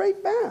walk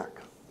straight back.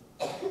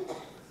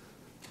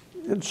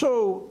 And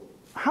so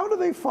how do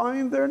they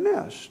find their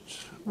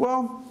nests?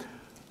 Well,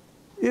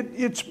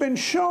 it's been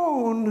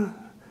shown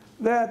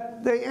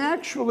that they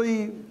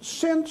actually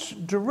sense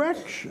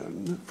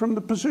direction from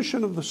the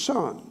position of the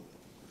sun.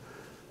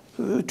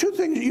 So the two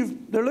things,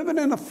 they're living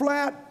in a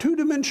flat,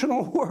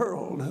 two-dimensional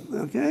world,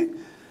 okay?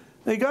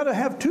 They got to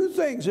have two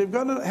things. They've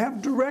got to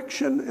have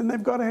direction and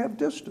they've got to have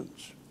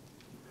distance.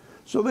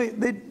 So they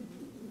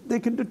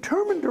can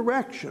determine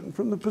direction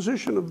from the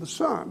position of the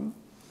sun,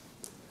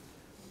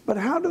 but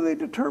how do they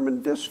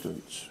determine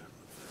distance?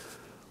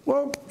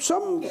 Well,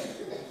 some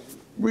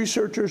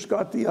researchers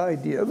got the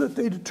idea that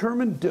they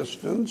determine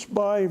distance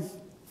by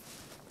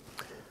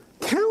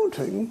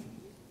counting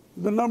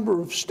the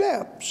number of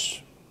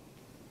steps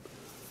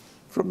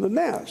from the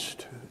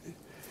nest.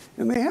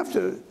 And they have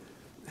to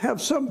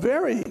have some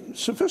very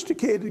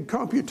sophisticated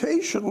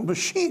computational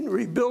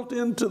machinery built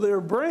into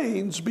their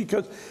brains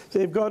because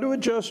they've got to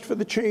adjust for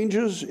the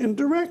changes in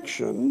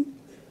direction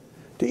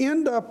to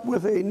end up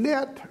with a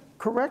net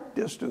correct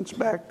distance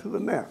back to the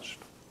nest.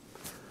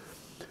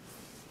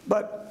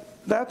 But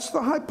that's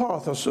the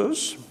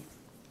hypothesis.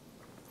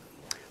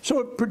 So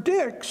it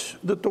predicts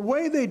that the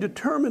way they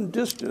determine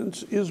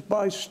distance is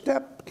by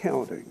step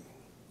counting,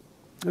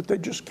 that they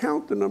just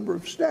count the number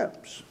of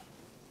steps,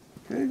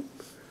 okay?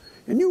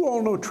 And you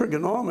all know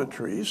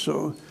trigonometry,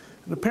 so,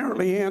 and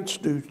apparently ants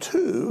do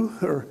too,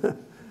 or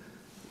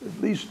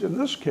at least in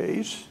this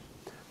case.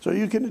 So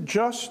you can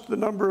adjust the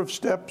number of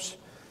steps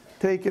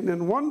taken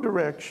in one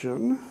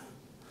direction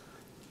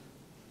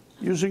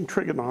using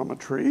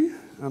trigonometry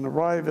and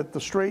arrive at the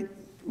straight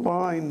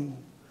line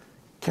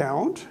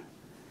count.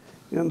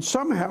 And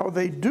somehow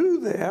they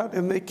do that,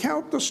 and they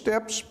count the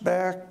steps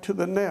back to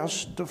the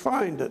nest to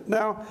find it.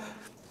 Now,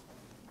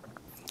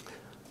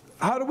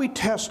 how do we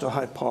test a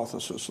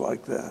hypothesis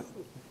like that?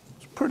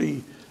 It's a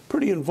pretty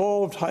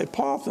involved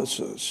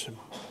hypothesis.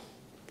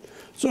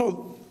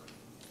 So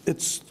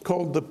it's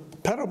called the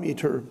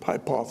pedometer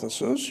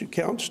hypothesis. You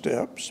count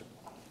steps,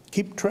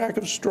 keep track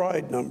of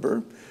stride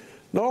number.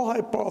 Null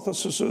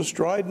hypothesis is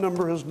stride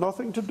number has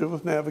nothing to do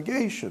with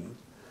navigation.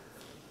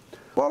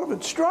 Well, if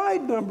it's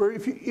stride number,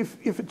 if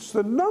it's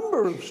the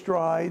number of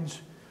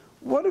strides,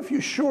 what if you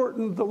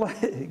shortened the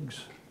legs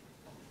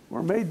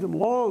or made them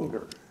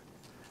longer?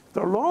 If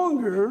they're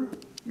longer,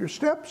 your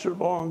steps are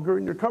longer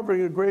and you're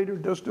covering a greater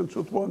distance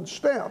with one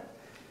step.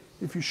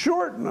 If you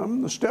shorten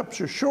them, the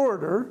steps are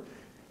shorter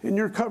and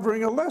you're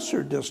covering a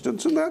lesser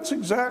distance, and that's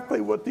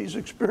exactly what these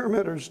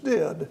experimenters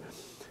did.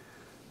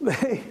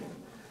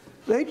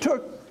 They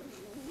took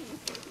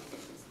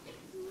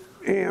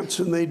ants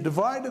and they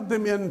divided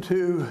them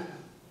into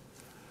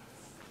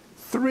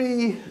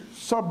 3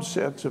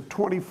 subsets of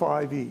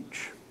 25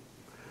 each.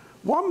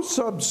 One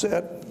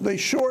subset, they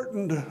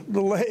shortened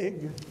the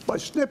leg by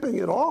snipping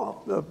it off,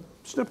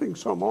 snipping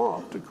some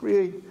off to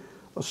create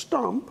a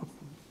stump.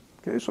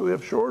 Okay, so they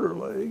have shorter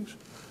legs.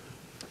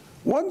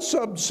 One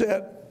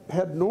subset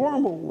had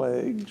normal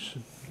legs.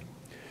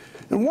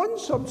 And one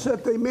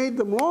subset, they made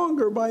them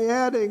longer by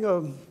adding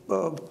a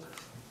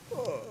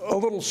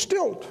little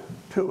stilt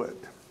to it.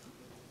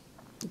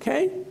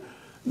 Okay?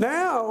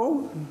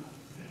 Now,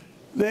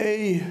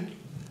 they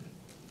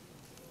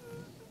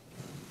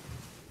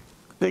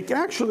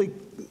actually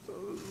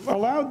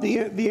allowed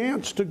the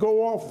ants to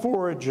go off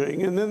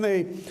foraging, and then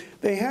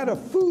they had a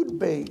food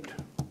bait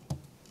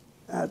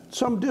at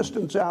some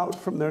distance out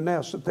from their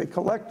nest that they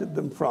collected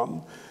them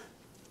from.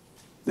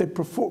 They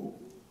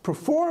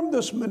performed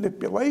this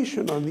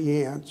manipulation on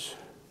the ants.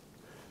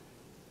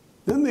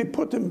 Then they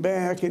put them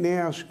back and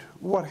asked,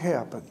 what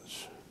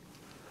happens?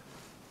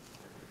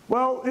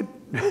 Well,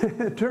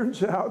 it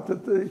turns out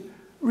that the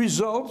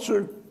results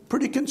are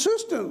pretty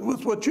consistent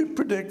with what you'd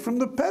predict from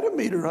the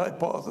pedometer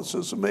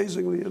hypothesis,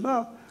 amazingly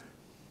enough.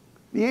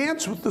 The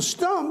ants with the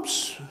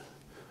stumps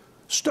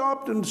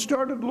stopped and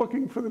started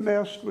looking for the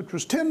nest, which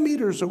was 10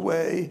 meters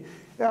away,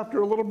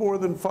 after a little more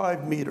than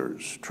 5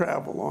 meters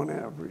travel on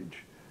average.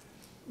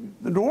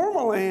 The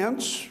normal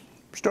ants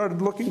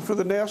started looking for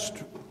the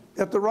nest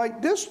at the right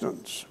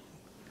distance.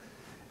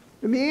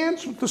 And the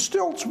ants with the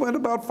stilts went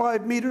about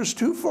 5 meters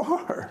too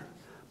far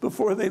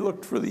before they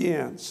looked for the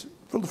ants,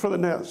 for the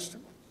nest.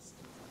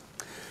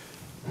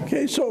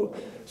 Okay, so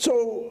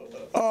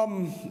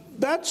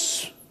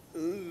that's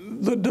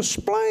the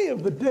display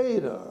of the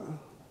data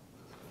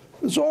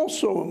is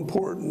also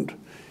important.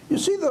 You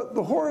see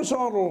the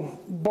horizontal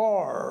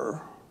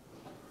bar,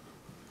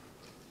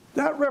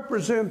 that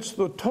represents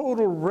the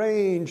total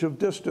range of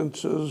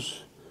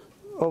distances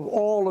of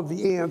all of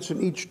the ants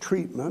in each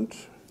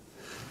treatment.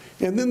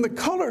 And then the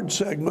colored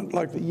segment,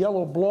 like the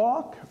yellow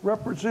block,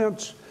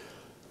 represents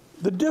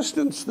the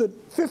distance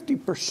that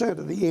 50%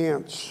 of the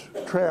ants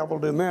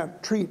traveled in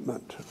that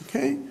treatment,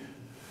 okay?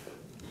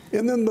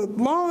 And then the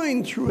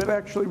line through it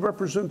actually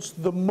represents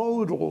the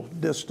modal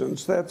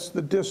distance. That's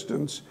the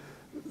distance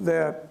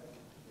that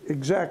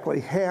exactly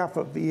half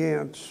of the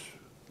ants,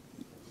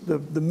 the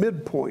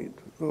midpoint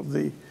of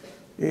the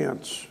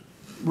ants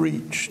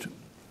reached.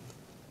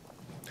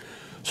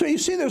 So you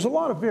see there's a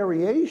lot of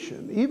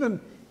variation.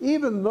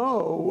 Even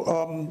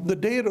though the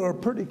data are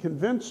pretty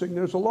convincing,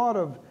 there's a lot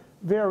of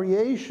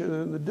variation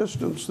in the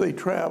distance they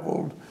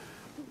traveled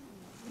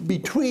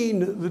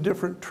between the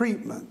different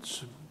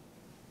treatments.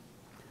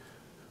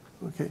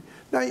 Okay.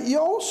 Now you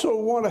also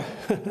want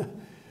to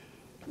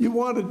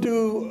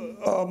do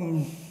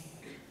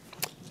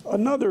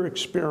another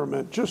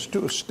experiment just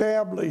to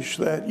establish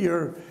that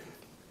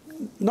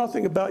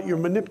nothing about your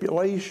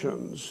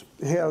manipulations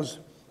has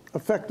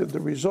affected the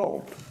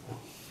result.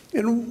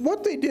 And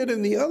what they did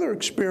in the other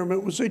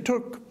experiment was they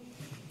took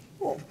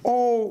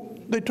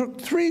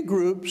 3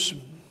 groups,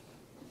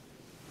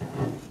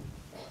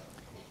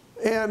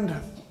 and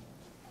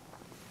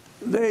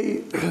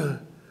they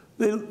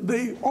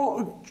they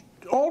all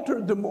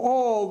altered them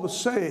all the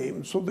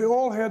same. So they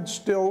all had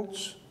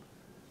stilts,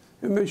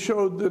 and they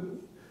showed that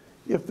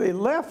if they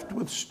left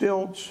with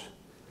stilts,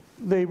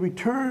 they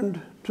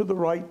returned to the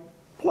right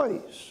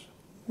place.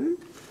 Okay?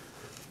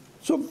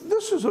 So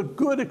this is a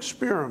good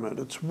experiment.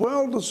 It's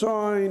well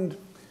designed,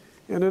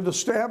 and it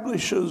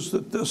establishes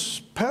that this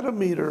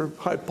petameter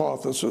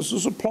hypothesis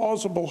is a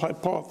plausible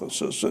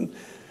hypothesis. And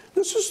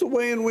this is the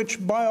way in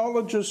which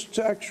biologists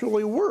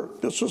actually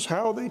work. This is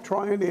how they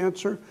try and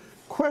answer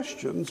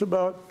questions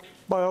about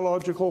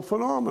biological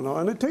phenomena.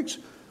 And it takes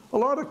a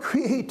lot of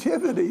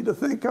creativity to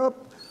think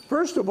up,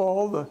 first of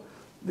all,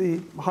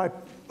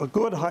 a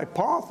good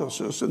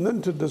hypothesis, and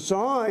then to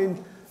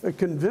design a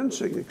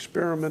convincing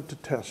experiment to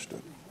test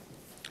it.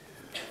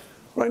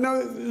 Right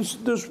now,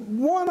 there's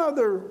one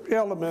other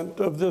element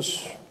of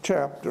this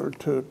chapter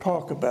to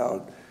talk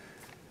about,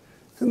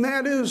 and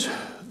that is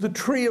the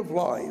tree of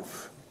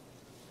life.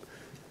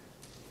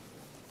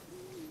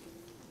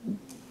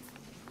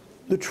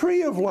 The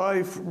tree of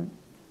life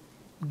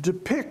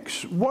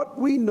depicts what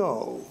we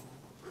know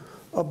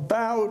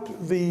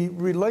about the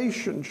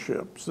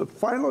relationships, the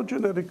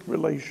phylogenetic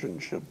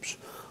relationships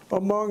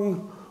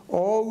among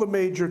all the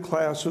major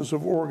classes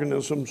of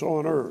organisms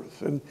on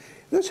Earth. And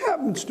this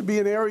happens to be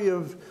an area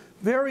of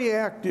very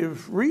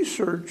active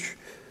research,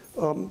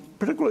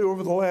 particularly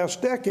over the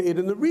last decade.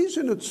 And the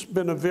reason it's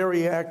been a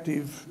very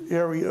active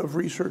area of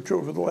research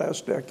over the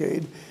last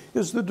decade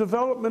is the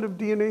development of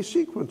DNA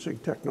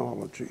sequencing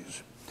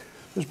technologies.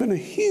 There's been a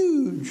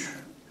huge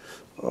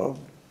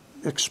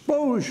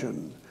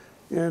explosion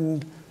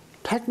in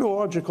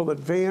technological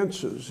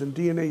advances in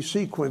DNA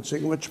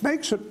sequencing, which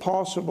makes it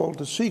possible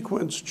to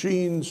sequence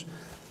genes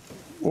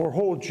or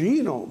whole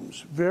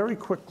genomes very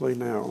quickly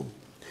now.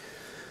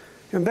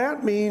 And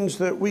that means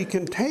that we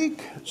can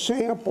take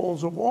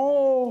samples of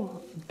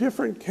all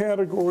different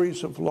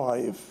categories of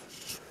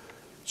life,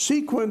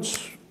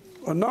 sequence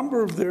a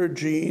number of their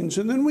genes,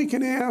 and then we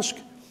can ask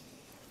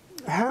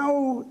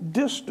how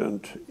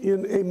distant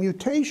in a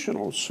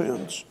mutational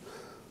sense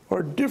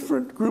are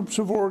different groups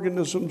of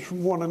organisms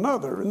from one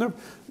another. And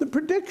the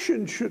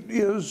prediction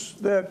is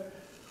that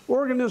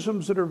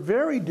organisms that are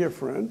very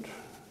different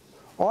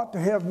ought to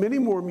have many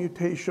more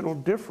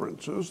mutational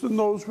differences than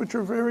those which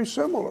are very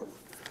similar,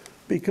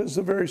 because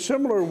the very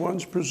similar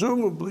ones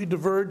presumably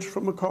diverged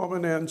from a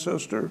common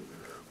ancestor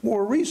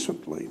more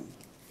recently.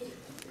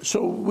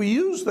 So we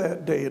use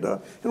that data,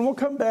 and we'll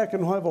come back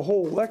and we'll have a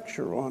whole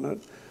lecture on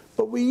it,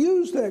 but we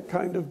use that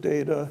kind of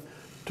data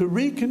to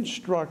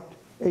reconstruct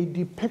a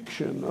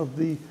depiction of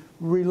the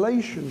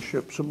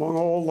relationships among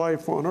all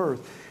life on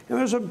Earth. And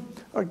there's a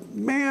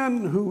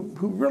man who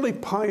really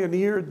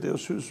pioneered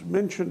this, who's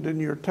mentioned in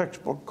your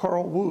textbook,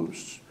 Carl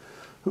Woese,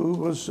 who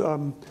was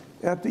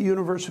at the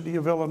University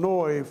of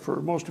Illinois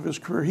for most of his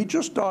career. He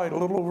just died a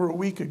little over a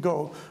week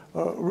ago.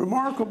 A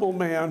remarkable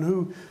man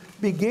who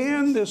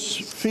began this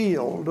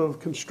field of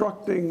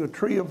constructing the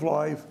tree of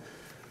life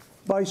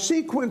by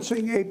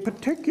sequencing a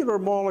particular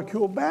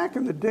molecule back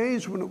in the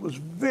days when it was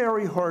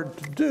very hard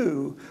to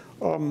do,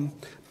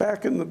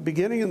 back in the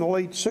beginning in the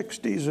late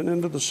 60s and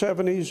into the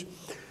 70s.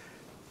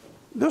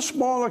 This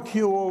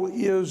molecule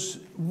is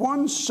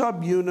one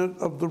subunit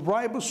of the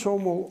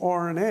ribosomal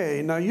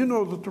RNA. Now, you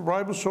know that the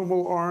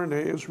ribosomal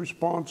RNA is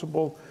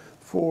responsible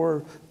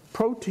for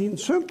protein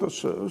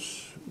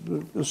synthesis,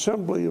 the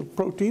assembly of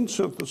protein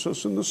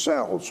synthesis in the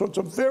cell. So it's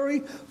a very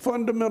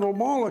fundamental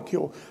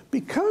molecule.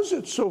 Because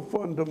it's so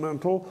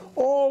fundamental,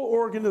 all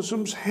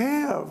organisms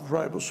have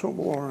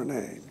ribosomal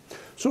RNA.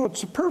 So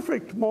it's the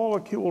perfect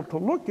molecule to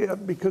look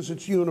at because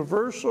it's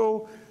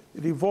universal,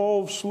 it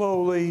evolves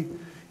slowly,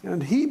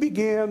 and he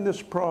began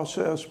this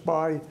process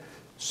by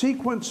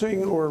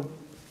sequencing or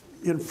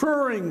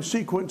inferring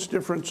sequence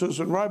differences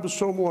in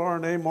ribosomal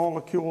RNA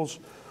molecules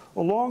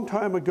a long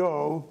time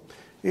ago,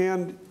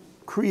 and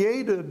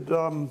created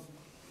a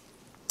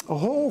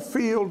whole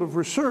field of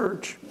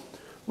research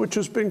which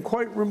has been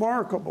quite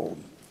remarkable.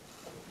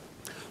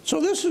 So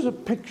this is a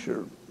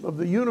picture of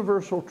the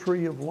universal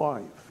tree of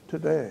life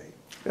today,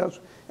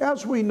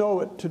 as we know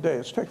it today.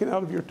 It's taken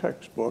out of your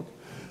textbook.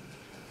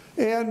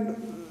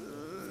 And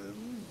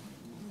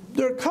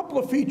there are a couple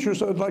of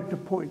features I'd like to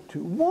point to.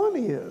 One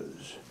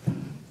is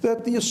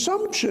that the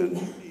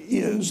assumption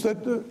is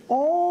that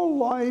all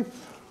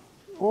life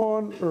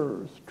on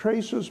Earth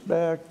traces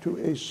back to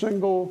a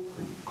single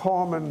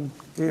common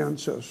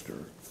ancestor,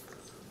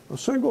 a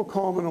single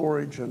common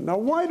origin. Now,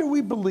 why do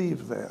we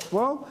believe that?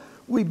 Well,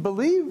 we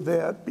believe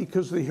that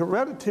because the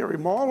hereditary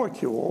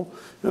molecule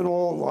in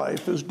all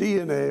life is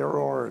DNA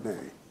or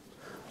RNA.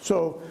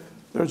 So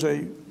there's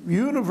a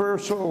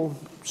universal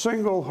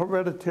single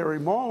hereditary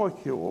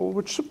molecule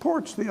which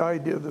supports the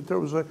idea that there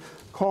was a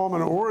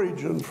common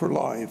origin for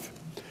life.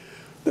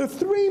 There are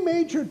three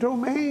major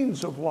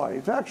domains of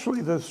life.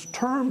 Actually, this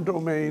term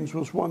domains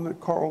was one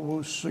that Carl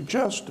Woese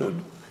suggested.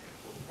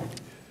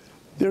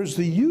 There's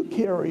the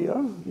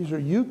eukarya. These are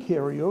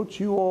eukaryotes.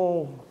 You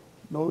all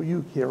know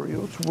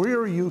eukaryotes.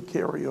 We're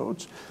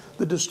eukaryotes.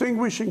 The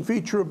distinguishing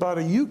feature about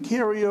a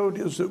eukaryote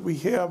is that we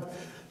have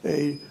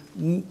a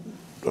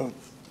of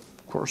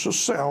course, a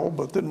cell,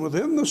 but then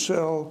within the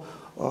cell,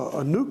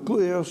 a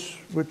nucleus,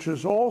 which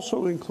is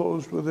also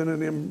enclosed within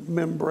a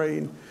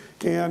membrane,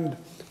 and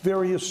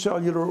various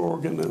cellular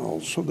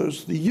organelles. So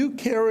there's the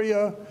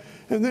eukarya,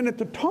 and then at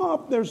the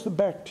top, there's the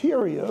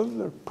bacteria,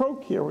 the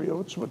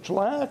prokaryotes, which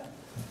lack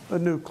a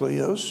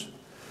nucleus.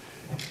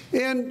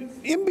 And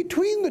in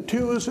between the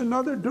two is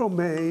another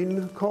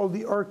domain called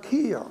the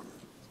archaea.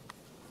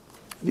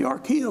 The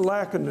archaea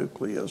lack a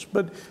nucleus,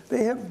 but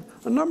they have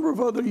a number of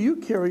other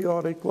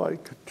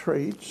eukaryotic-like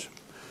traits.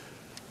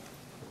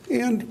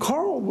 And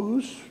Carl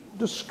Woese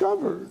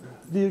discovered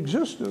the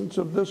existence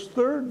of this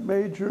third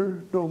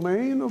major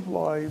domain of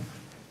life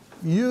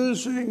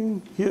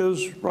using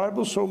his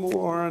ribosomal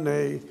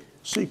RNA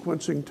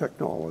sequencing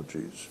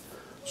technologies.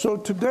 So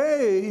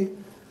today,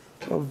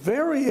 a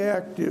very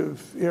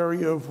active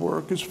area of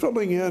work is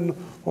filling in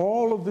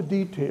all of the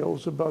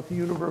details about the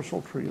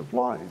universal tree of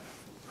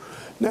life.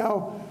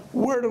 Now,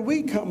 where do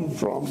we come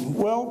from?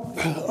 Well,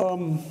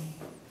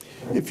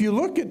 if you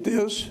look at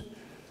this,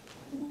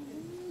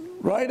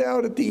 right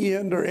out at the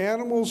end are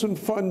animals and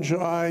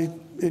fungi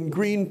and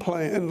green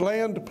plant and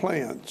land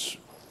plants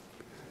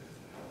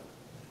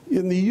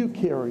in the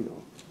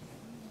eukaryote.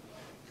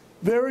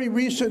 Very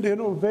recent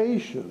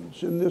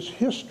innovations in this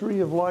history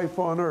of life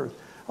on Earth.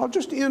 I'll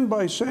just end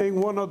by saying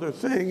one other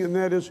thing, and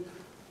that is,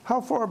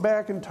 how far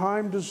back in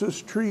time does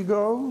this tree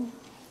go?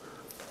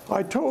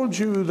 I told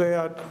you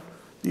that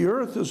the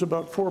Earth is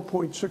about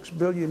 4.6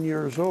 billion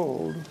years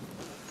old.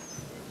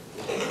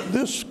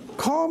 This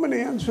common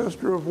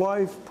ancestor of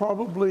life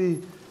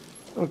probably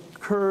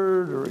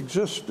occurred or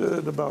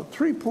existed about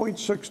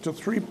 3.6 to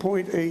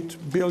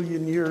 3.8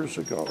 billion years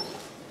ago.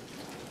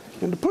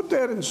 And to put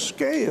that in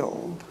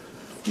scale,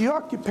 the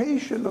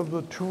occupation of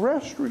the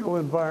terrestrial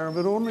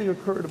environment only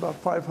occurred about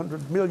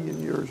 500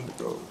 million years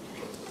ago.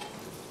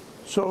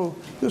 So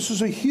this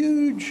is a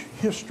huge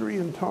history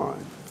in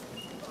time.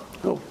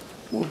 So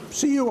we'll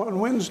see you on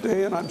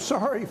Wednesday, and I'm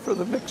sorry for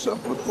the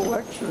mix-up with the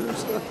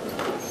lectures.